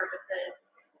 patient services.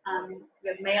 We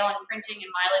have mail and printing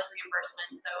and mileage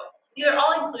reimbursement. So these are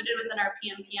all included within our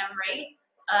PMPM rate,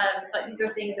 but these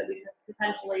are things that we could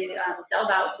potentially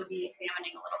delve out to be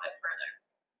examining a little bit further.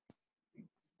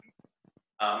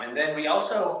 And then we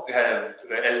also have,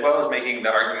 as well as making the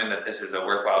argument that this is a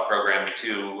worthwhile program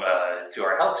to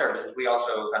our health services, we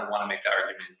also kind of want to make the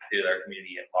argument to our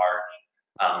community at large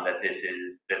that this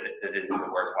is a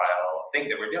worthwhile thing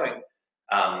that we're doing.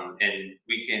 And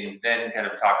we can then kind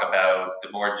of talk about the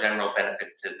more general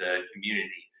benefits to the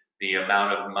community, the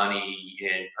amount of money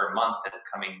per month that's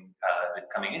coming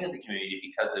into the community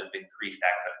because of increased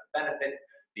access to benefits,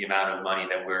 the amount of money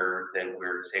that we're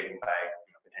saving by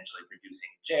potentially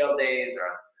reducing jail days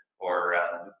or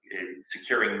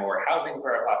securing more housing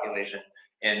for our population.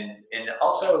 And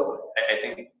also, I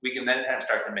think we can then kind of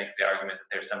start to make the argument that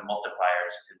there's some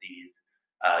multipliers to these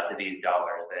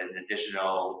dollars. An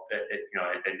additional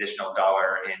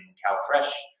dollar in CalFresh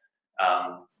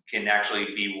can actually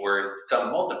be worth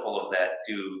some multiple of that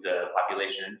to the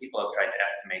population. And people have tried to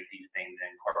estimate these things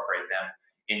and incorporate them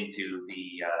into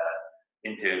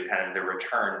kind of the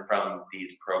return from these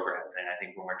programs. And I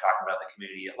think when we're talking about the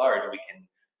community at large, we can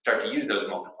start to use those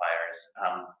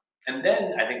multipliers. And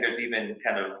then I think there's even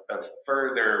kind of a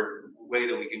further way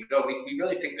that we can go. We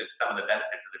really think that some of the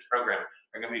benefits of this program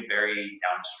are going to be very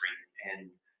downstream.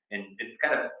 And it's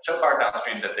kind of so far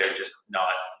downstream that they're just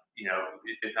not,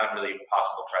 it's not really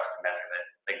possible for us to measure that.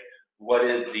 Like, what's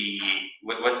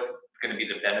going to be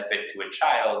the benefit to a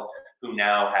child who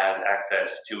now has access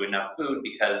to enough food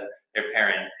because their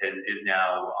parent is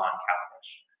now on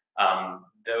CalFresh?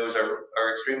 Those are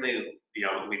extremely,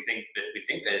 we think that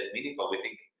it's meaningful. We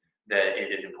think that it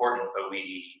is important, but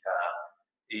we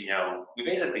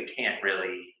basically can't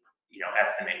really,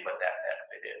 estimate what that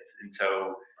benefit is. And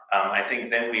so I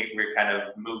think then we're kind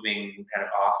of moving kind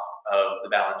of off of the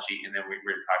balance sheet, and then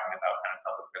we're talking about kind of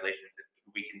public relations.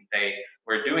 We can say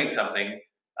we're doing something.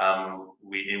 When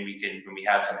we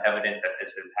have some evidence that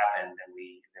this has happened, then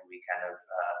we kind of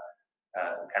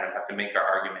have to make our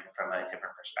argument from a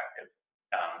different perspective.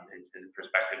 It's the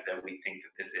perspective that we think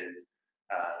that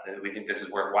this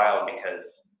is worthwhile because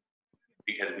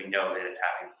we know that it's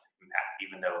having impact,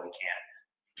 even though we can't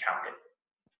count it.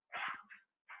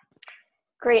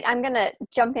 Great. I'm going to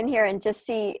jump in here and just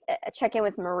check in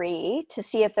with Marie to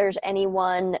see if there's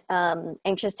anyone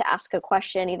anxious to ask a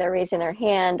question, either raising their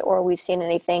hand or we've seen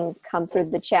anything come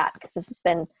through the chat, because this has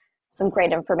been some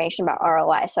great information about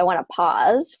ROI. So I want to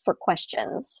pause for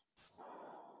questions.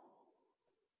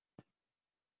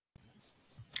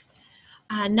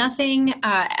 Nothing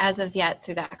as of yet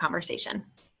through that conversation.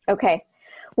 Okay.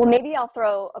 Well, maybe I'll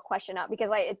throw a question out,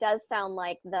 because it does sound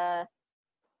like the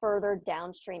further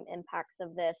downstream impacts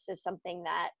of this is something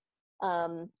that,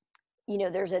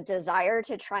 there's a desire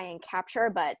to try and capture,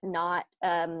 but not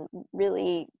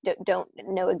really don't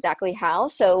know exactly how.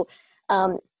 So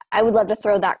I would love to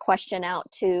throw that question out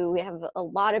to, we have a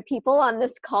lot of people on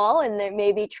this call, and then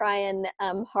maybe try and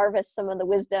harvest some of the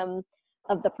wisdom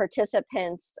of the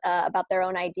participants about their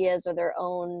own ideas or their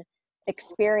own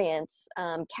experience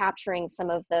capturing some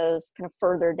of those kind of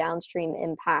further downstream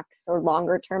impacts or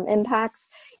longer term impacts,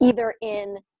 either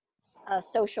in a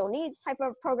social needs type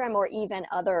of program or even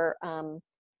other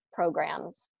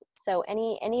programs. So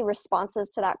any responses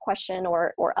to that question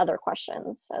or other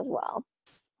questions as well?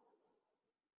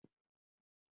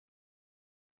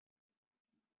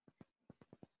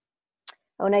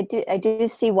 Oh, and I do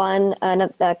see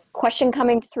a question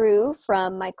coming through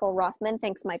from Michael Rothman.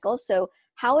 Thanks, Michael. So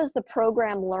how is the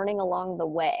program learning along the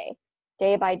way,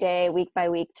 day by day, week by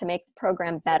week, to make the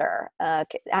program better?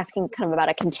 Asking kind of about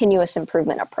a continuous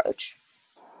improvement approach.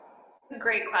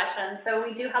 Great question. So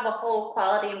we do have a whole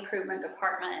quality improvement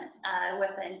department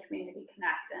within Community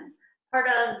Connect. And part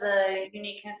of the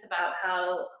uniqueness about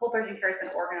how whole person care has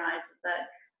been organized is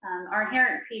that our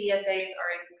inherent PDSAs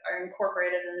are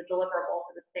incorporated in the deliverable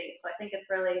to the state. So I think it's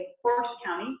really forced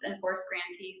counties and forced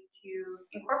grantees to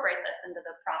incorporate this into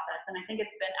the process. And I think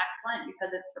it's been excellent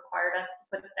because it's required us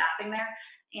to put staffing there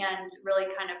and really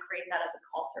kind of create that as a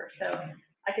culture. So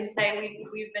I can say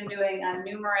we've been doing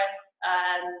numerous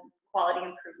quality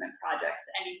improvement projects.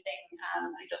 I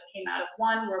just came out of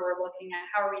one where we're looking at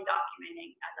how are we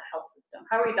documenting as a health system?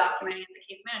 How are we documenting as a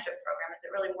case management program? Is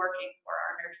it really working for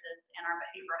our nurses and our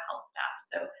behavioral health staff?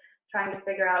 So trying to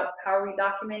figure out how are we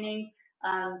documenting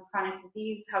chronic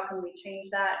disease? How can we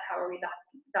change that? How are we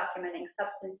documenting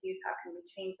substance use? How can we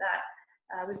change that?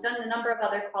 We've done a number of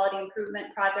other quality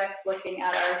improvement projects looking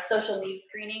at our social needs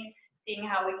screening, seeing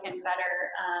how we can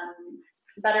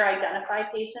better identify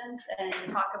patients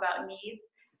and talk about needs.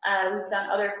 We've done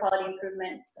other quality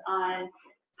improvements on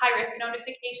high-risk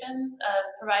notifications,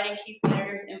 providing case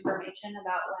managers information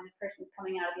about when a person's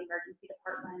coming out of the emergency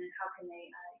department and how can they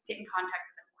get in contact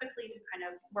with them quickly to kind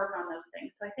of work on those things.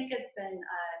 So I think it's been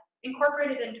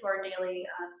incorporated into our daily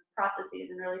processes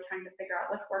and really trying to figure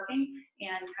out what's working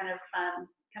and kind of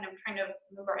trying to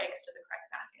move our eggs to the correct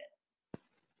basket.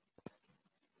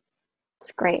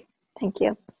 That's great. Thank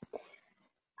you.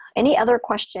 Any other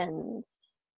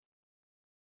questions?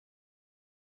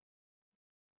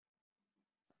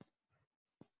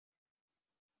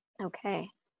 Okay.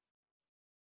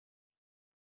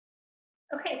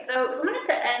 Okay, so I wanted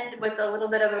to end with a little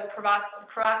bit of a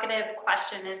provocative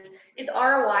question: is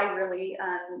ROI really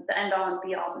the end-all and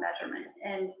be-all measurement?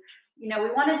 And you know, we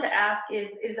wanted to ask: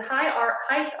 is the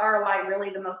highest ROI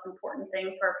really the most important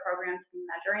thing for a program to be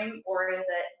measuring, or is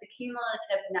it the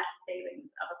cumulative net savings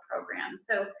of a program?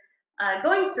 So,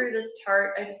 going through this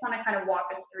chart, I just want to kind of walk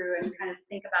us through and kind of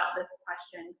think about this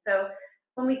question. So,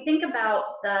 when we think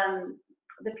about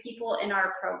the people in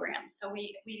our program. So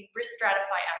we risk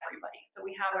stratify everybody. So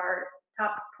we have our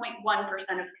top 0.1%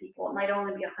 of people. It might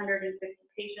only be 150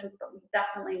 patients, but we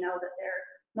definitely know that they're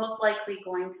most likely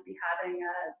going to be having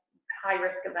a high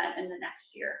risk event in the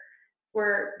next year.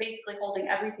 We're basically holding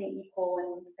everything equal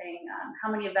and saying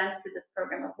how many events did this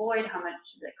program avoid, how much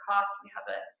does it cost. We have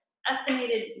an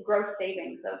estimated gross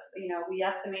savings of, you know, we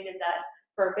estimated that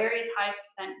for a very high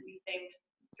percent, we saved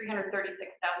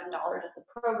 $336,000 as a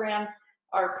program.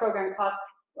 Our program cost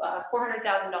 $400,000,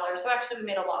 so actually we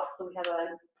made a loss, so we have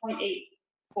a 0.8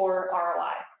 for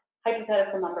ROI.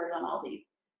 Hypothetical numbers on all these.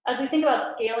 As we think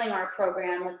about scaling our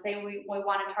program, let's say we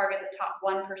want to target the top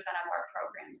 1% of our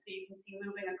program. So you can see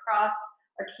moving across,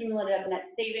 our cumulative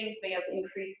net savings may have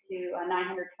increased to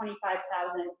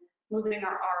 $925,000, moving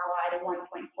our ROI to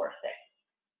 1.46.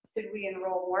 Should we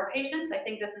enroll more patients? I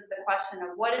think this is the question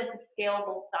of what is the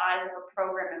scalable size of a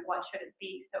program and what should it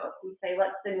be? So if we say,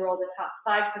 let's enroll the top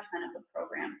 5% of the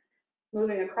program,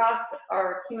 moving across,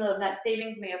 our cumulative net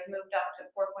savings may have moved up to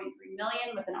 4.3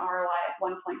 million with an ROI of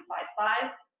 1.55,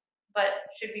 but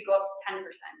should we go up to 10%?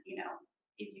 You know,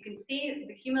 if you can see,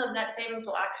 the cumulative net savings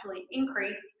will actually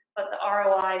increase, but the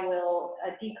ROI will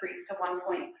decrease to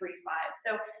 1.35.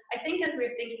 So I think as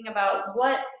we're thinking about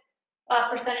what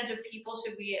percentage of people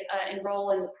should we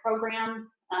enroll in the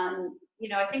program? You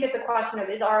know, I think it's a question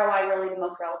of, is ROI really the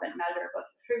most relevant measure?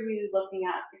 But truly looking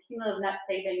at the cumulative net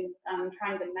savings,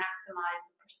 trying to maximize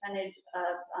the percentage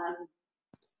of,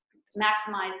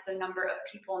 maximize the number of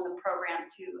people in the program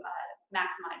to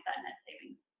maximize that net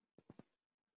savings.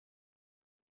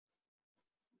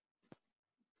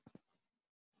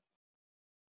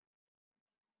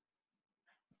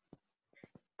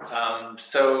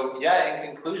 So yeah,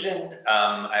 in conclusion,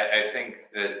 I think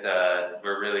that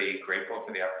we're really grateful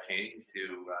for the opportunity to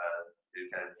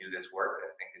kind of do this work.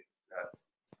 I think it's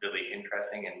really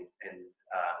interesting, and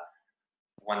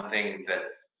one thing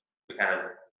that's kind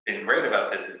of been great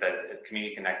about this is that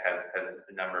Community Connect has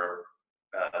a number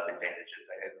of advantages.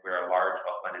 We're a large,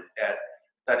 well-funded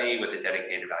study with a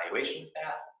dedicated evaluation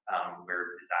staff.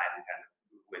 We're designed kind of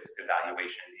with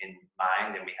evaluation in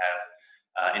mind, and we have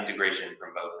integration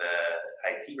from both the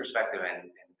IT perspective and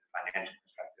financial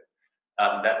perspective.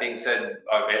 That being said,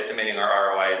 estimating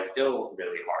our ROI is still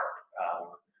really hard.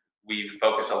 We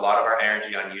focus a lot of our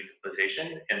energy on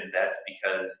utilization, and that's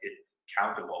because it's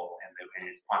countable and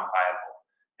it's quantifiable,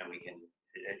 and we can,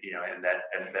 you know, and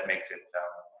that makes it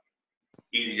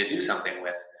easy to do something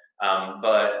with.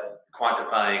 But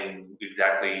quantifying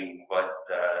exactly what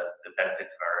the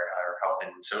benefits of our health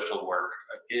and social work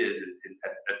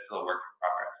that's still a work in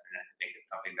progress. And I think it's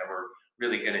something that we're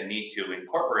really going to need to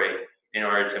incorporate in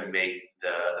order to make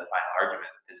the final argument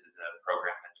that this is a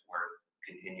program that's worth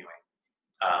continuing.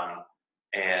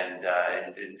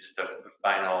 It's the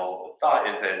final thought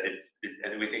is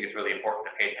that we think it's really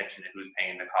important to pay attention to who's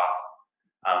paying the cost.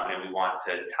 And we want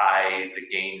to tie the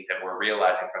gains that we're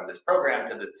realizing from this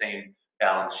program to the same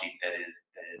balance sheet that is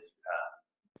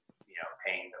you know,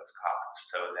 paying those costs,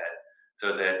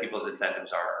 so that people's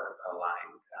incentives are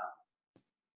aligned.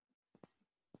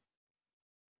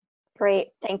 Great,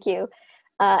 thank you.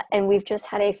 And we've just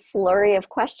had a flurry of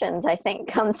questions, I think,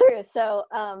 come through. So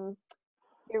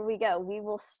here we go. We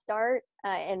will start,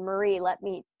 and Marie, let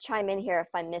me chime in here if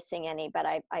I'm missing any, but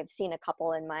I've seen a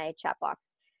couple in my chat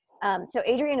box. So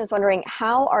Adrian is wondering,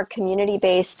 how are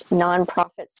community-based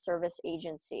nonprofit service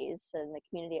agencies in the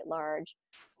community at large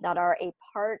that are a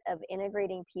part of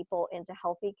integrating people into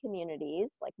healthy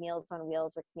communities like Meals on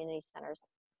Wheels or community centers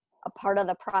a part of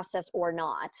the process or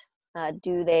not?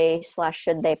 Do they /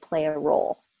 should they play a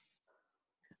role?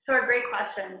 Sure, great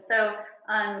question. So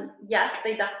yes,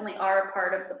 they definitely are a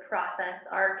part of the process.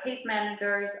 Our case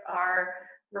managers are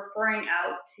referring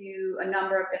out to a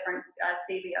number of different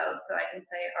CBOs. So I can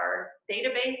say our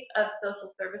database of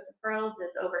social service referrals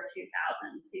is over 2,000.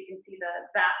 So you can see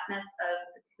the vastness of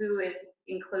who is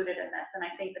included in this. And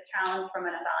I think the challenge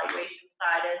from an evaluation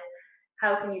side is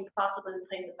how can you possibly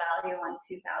place the value on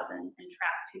 2,000 and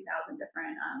track 2,000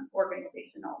 different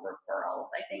organizational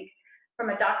referrals? I think from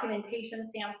a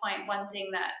documentation standpoint, one thing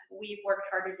that we've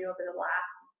worked hard to do over the last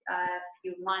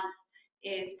few months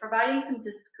is providing some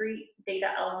discrete data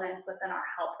elements within our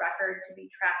health record to be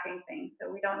tracking things.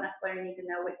 So we don't necessarily need to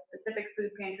know which specific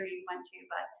food pantry you went to,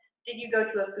 but did you go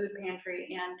to a food pantry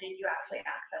and did you actually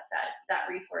access that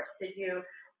resource? Did you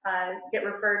get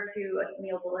referred to a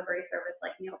meal delivery service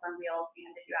like Meals on Wheels,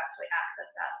 and did you actually access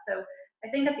that? So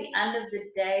I think at the end of the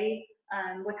day,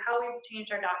 with how we've changed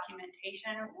our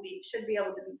documentation, we should be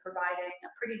able to be providing a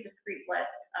pretty discrete list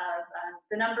of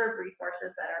the number of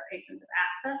resources that our patients have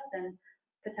accessed and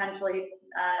potentially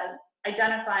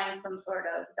identifying some sort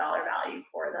of dollar value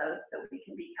for those so we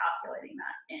can be calculating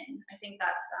that in. I think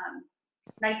that's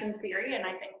nice in theory, and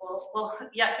I think we'll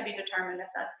yet to be determined if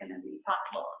that's going to be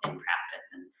possible in practice.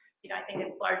 And I think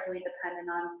it's largely dependent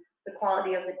on the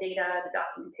quality of the data, the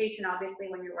documentation. Obviously,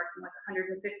 when you're working with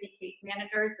 150 case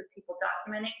managers with people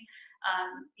documenting,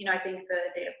 I think the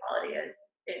data quality is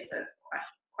a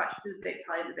question,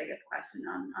 probably the biggest question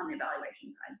on the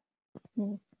evaluation side.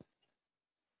 Mm-hmm.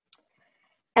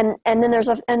 And then there's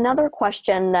another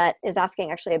question that is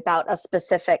asking actually about a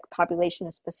specific population,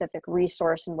 a specific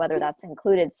resource, and whether that's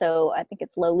included. So I think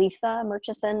it's Lolitha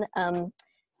Murchison,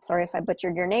 sorry if I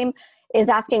butchered your name, is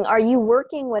asking, are you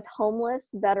working with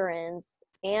homeless veterans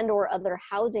and or other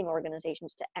housing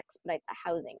organizations to expedite the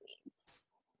housing needs?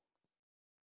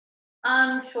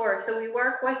 Sure. So we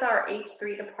work with our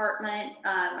H3 department.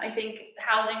 I think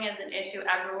housing is an issue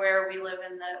everywhere.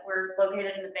 We're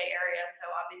located in the Bay Area, so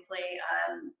obviously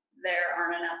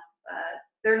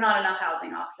there's not enough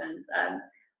housing options.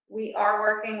 We are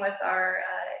working with our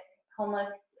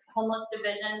homeless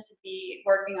division to be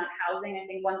working on housing. I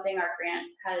think one thing our grant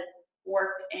has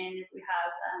worked in is we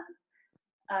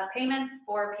have payments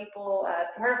for people,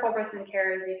 for person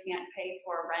carers who can't pay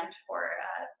for rent for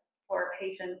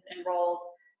patients enrolled.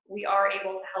 We are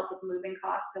able to help with moving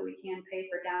costs, so we can pay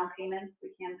for down payments,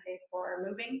 we can pay for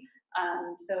moving.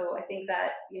 So I think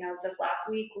that, just last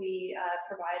week we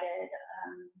provided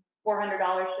 $400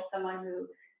 to someone who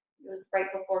was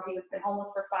right before he was been homeless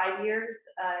for 5 years.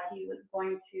 He was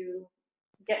going to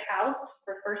get housed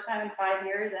for the first time in 5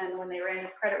 years, and when they ran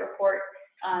his credit report,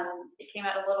 it came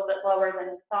out a little bit lower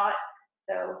than he thought.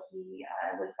 So he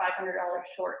was $500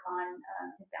 short on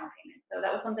his down payment. So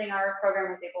that was something our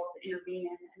program was able to intervene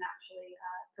in and actually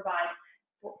provide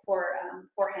for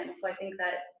him. So I think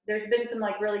that there's been some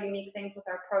really unique things with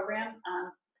our program.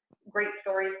 Great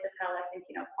stories to tell. I think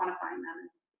quantifying them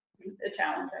is a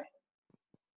challenge.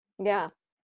 Yeah,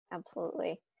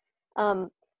 absolutely.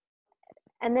 And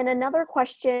then another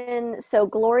question. So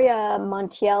Gloria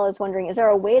Montiel is wondering, is there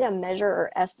a way to measure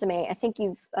or estimate? I think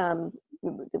you've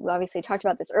we obviously talked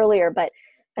about this earlier, but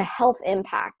the health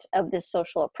impact of this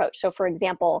social approach. So for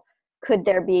example, could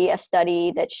there be a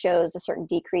study that shows a certain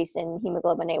decrease in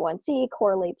hemoglobin A1C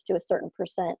correlates to a certain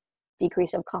 %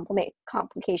 decrease of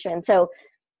complication? So,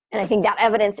 and I think that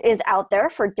evidence is out there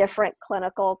for different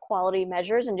clinical quality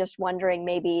measures, and just wondering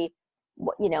maybe,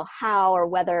 how or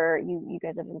whether you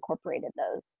guys have incorporated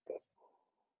those.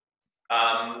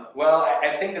 Well,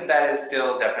 I think that is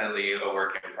still definitely a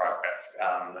work in progress.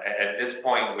 At this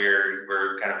point,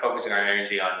 we're kind of focusing our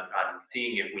energy on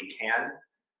seeing if we can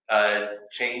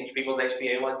change people's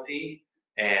HbA1c,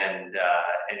 and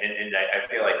I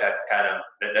feel like that's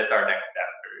our next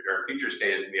step, or future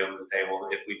state is to be able to say, well,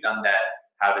 if we've done that,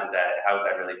 how is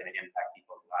that really going to impact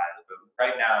people's lives? But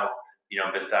right now,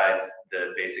 besides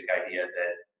the basic idea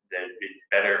that it's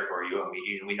better for you, and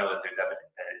we know that there's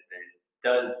evidence that it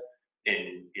does,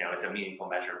 it's a meaningful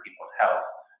measure of people's health.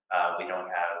 We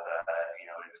don't have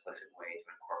an explicit way to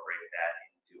incorporate that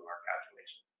into our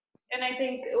calculations. And I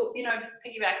think, just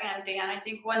piggybacking on Dan, I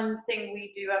think one thing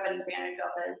we do have an advantage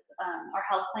of is our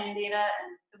health plan data,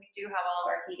 and so we do have all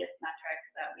our HEDIS metrics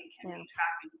that we can be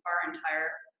tracking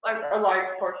a large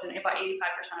portion, about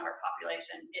 85% of our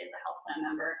population is a health plan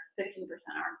member, 15%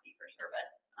 are fee for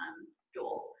service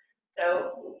dual.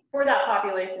 So that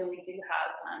population, we do have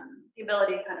the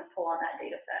ability to kind of pull on that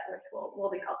data set, which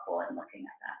will be helpful in looking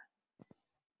at that.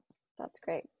 That's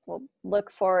great. We'll look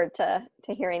forward to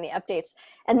hearing the updates.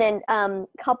 And then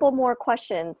couple more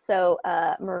questions. So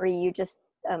Marie, you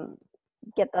just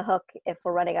get the hook if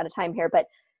we're running out of time here. But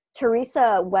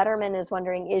Teresa Wetterman is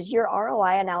wondering, is your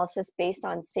ROI analysis based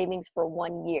on savings for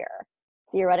 1 year?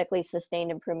 Theoretically, sustained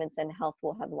improvements in health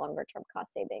will have longer term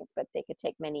cost savings, but they could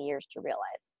take many years to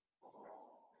realize.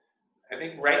 I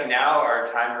think right now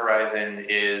our time horizon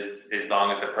is as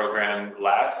long as the program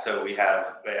lasts. So we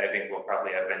have, I think we'll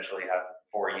probably eventually have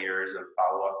 4 years of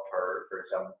follow-up for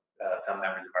some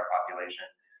members of our population.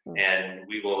 And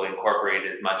we will incorporate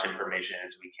as much information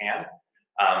as we can.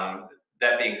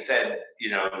 That being said,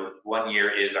 1 year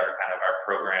is our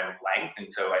program length. And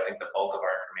so I think the bulk of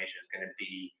our information is going to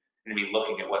be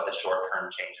looking at what the short-term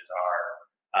changes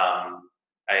are.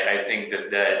 I think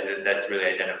that's really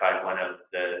identified one of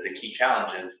the key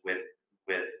challenges with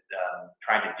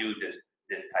trying to do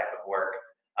this type of work.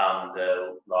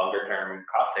 The longer term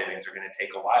cost savings are going to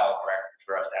take a while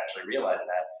for us to actually realize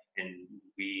that, and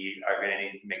we are going to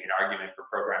need to make an argument for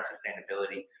program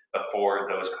sustainability before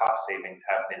those cost savings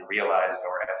have been realized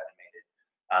or estimated.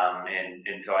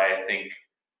 And so I think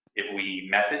if we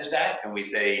message that and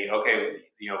we say, okay,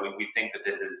 we think that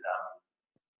this is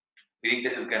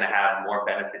going to have more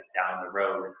benefits down the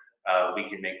road, we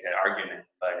can make that argument.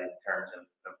 But in terms of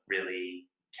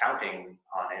really counting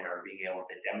on it or being able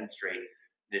to demonstrate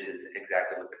this is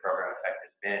exactly what the program effect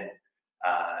has been,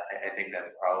 I think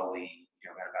that's probably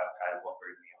kind of outside of what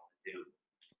we're going to be able to do.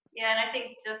 Yeah, and I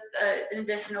think just in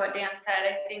addition to what Dan said,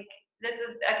 I think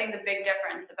the big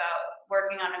difference about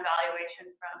working on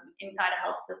evaluation from inside a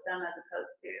health system as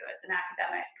opposed to as an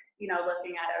academic,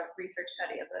 looking at a research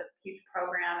study of a huge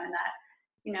program, and that,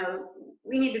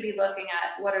 we need to be looking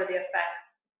at what are the effects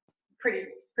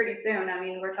pretty soon. I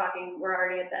mean, we're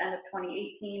already at the end of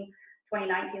 2018,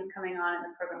 2019 is coming on, and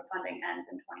the program funding ends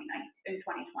in 2020.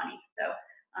 So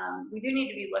we do need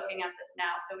to be looking at this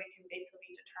now so we can basically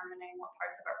be determining what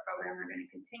parts of our program are going to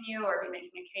continue or be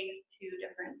making a case to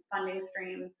different funding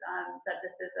streams that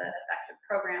this is an effective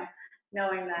program,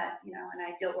 knowing that, in an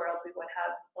ideal world, we would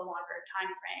have a longer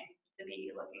time frame to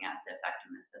be looking at the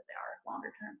effectiveness that they are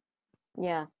longer term.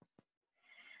 Yeah.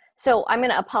 So I'm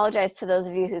going to apologize to those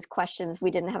of you whose questions we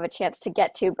didn't have a chance to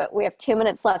get to, but we have 2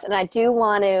 minutes left. And I do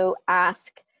want to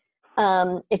ask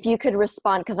if you could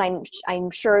respond, because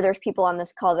I'm sure there's people on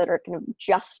this call that are kind of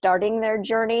just starting their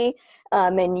journey,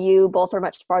 and you both are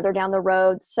much farther down the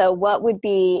road. So what would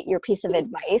be your piece of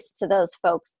advice to those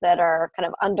folks that are kind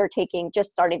of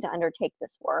just starting to undertake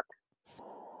this work?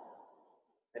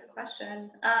 Good question.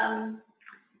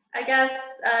 I guess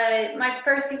my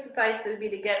first piece of advice would be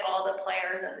to get all the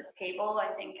players at the table.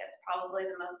 I think it's probably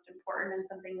the most important and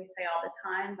something we say all the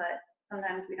time, but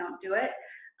sometimes we don't do it.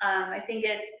 I think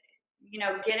it's,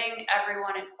 getting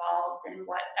everyone involved in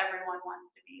what everyone wants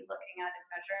to be looking at and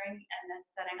measuring, and then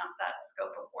setting up that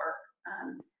scope of work,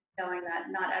 knowing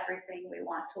that not everything we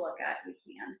want to look at, we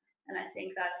can. And I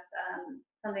think that's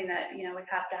something that, we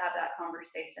have to have that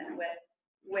conversation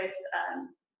with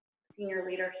senior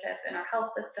leadership in our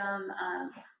health system,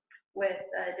 with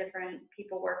different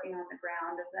people working on the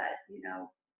ground, is that,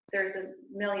 there's a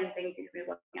million things you could be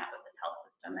looking at with this health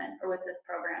system or with this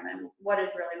program, and what is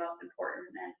really most important,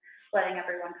 and letting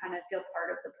everyone kind of feel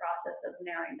part of the process of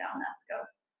narrowing down that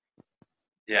scope.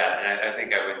 Yeah, and I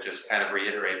think I would just kind of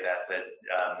reiterate that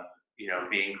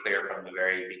being clear from the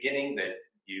very beginning that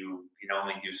you can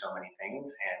only do so many things,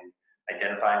 and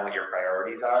identifying what your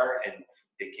priorities are and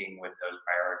sticking with those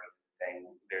priorities. Saying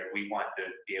we want to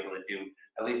be able to do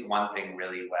at least one thing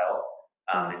really well,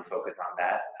 and focus on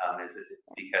that,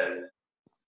 because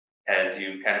as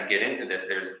you kind of get into this,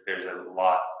 there's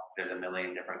a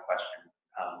million different questions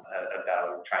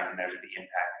about trying to measure the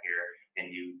impact here, and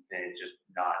it's just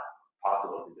not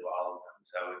possible to do all of them.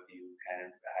 So if you kind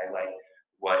of highlight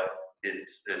what is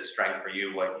the strength for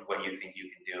you, what you think you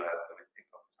can do, I would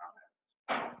focus on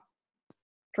that.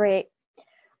 Great.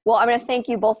 Well, I'm going to thank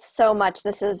you both so much.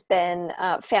 This has been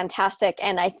fantastic.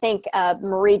 And I think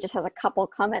Marie just has a couple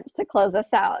comments to close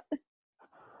us out.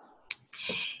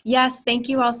 Yes, thank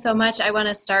you all so much. I want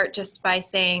to start just by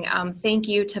saying thank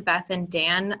you to Beth and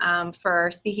Dan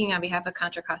for speaking on behalf of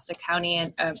Contra Costa County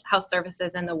and Health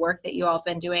Services and the work that you all have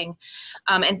been doing.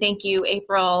 And thank you,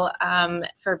 April,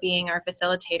 for being our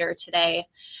facilitator today.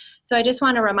 So I just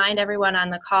want to remind everyone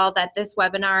on the call that this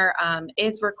webinar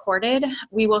is recorded.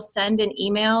 We will send an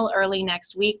email early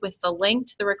next week with the link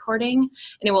to the recording,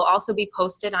 and it will also be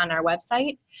posted on our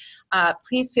website.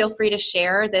 Please feel free to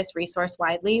share this resource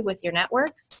widely with your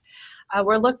networks.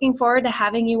 We're looking forward to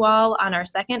having you all on our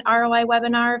second ROI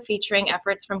webinar featuring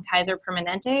efforts from Kaiser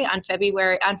Permanente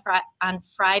on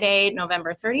Friday,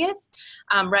 November 30th.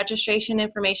 Registration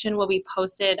information will be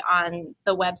posted on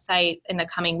the website in the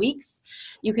coming weeks.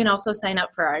 You can also sign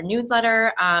up for our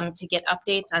newsletter to get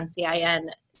updates on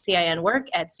CIN work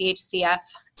at chcf.org/CIN.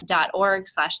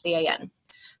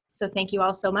 So thank you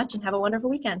all so much and have a wonderful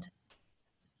weekend.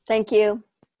 Thank you.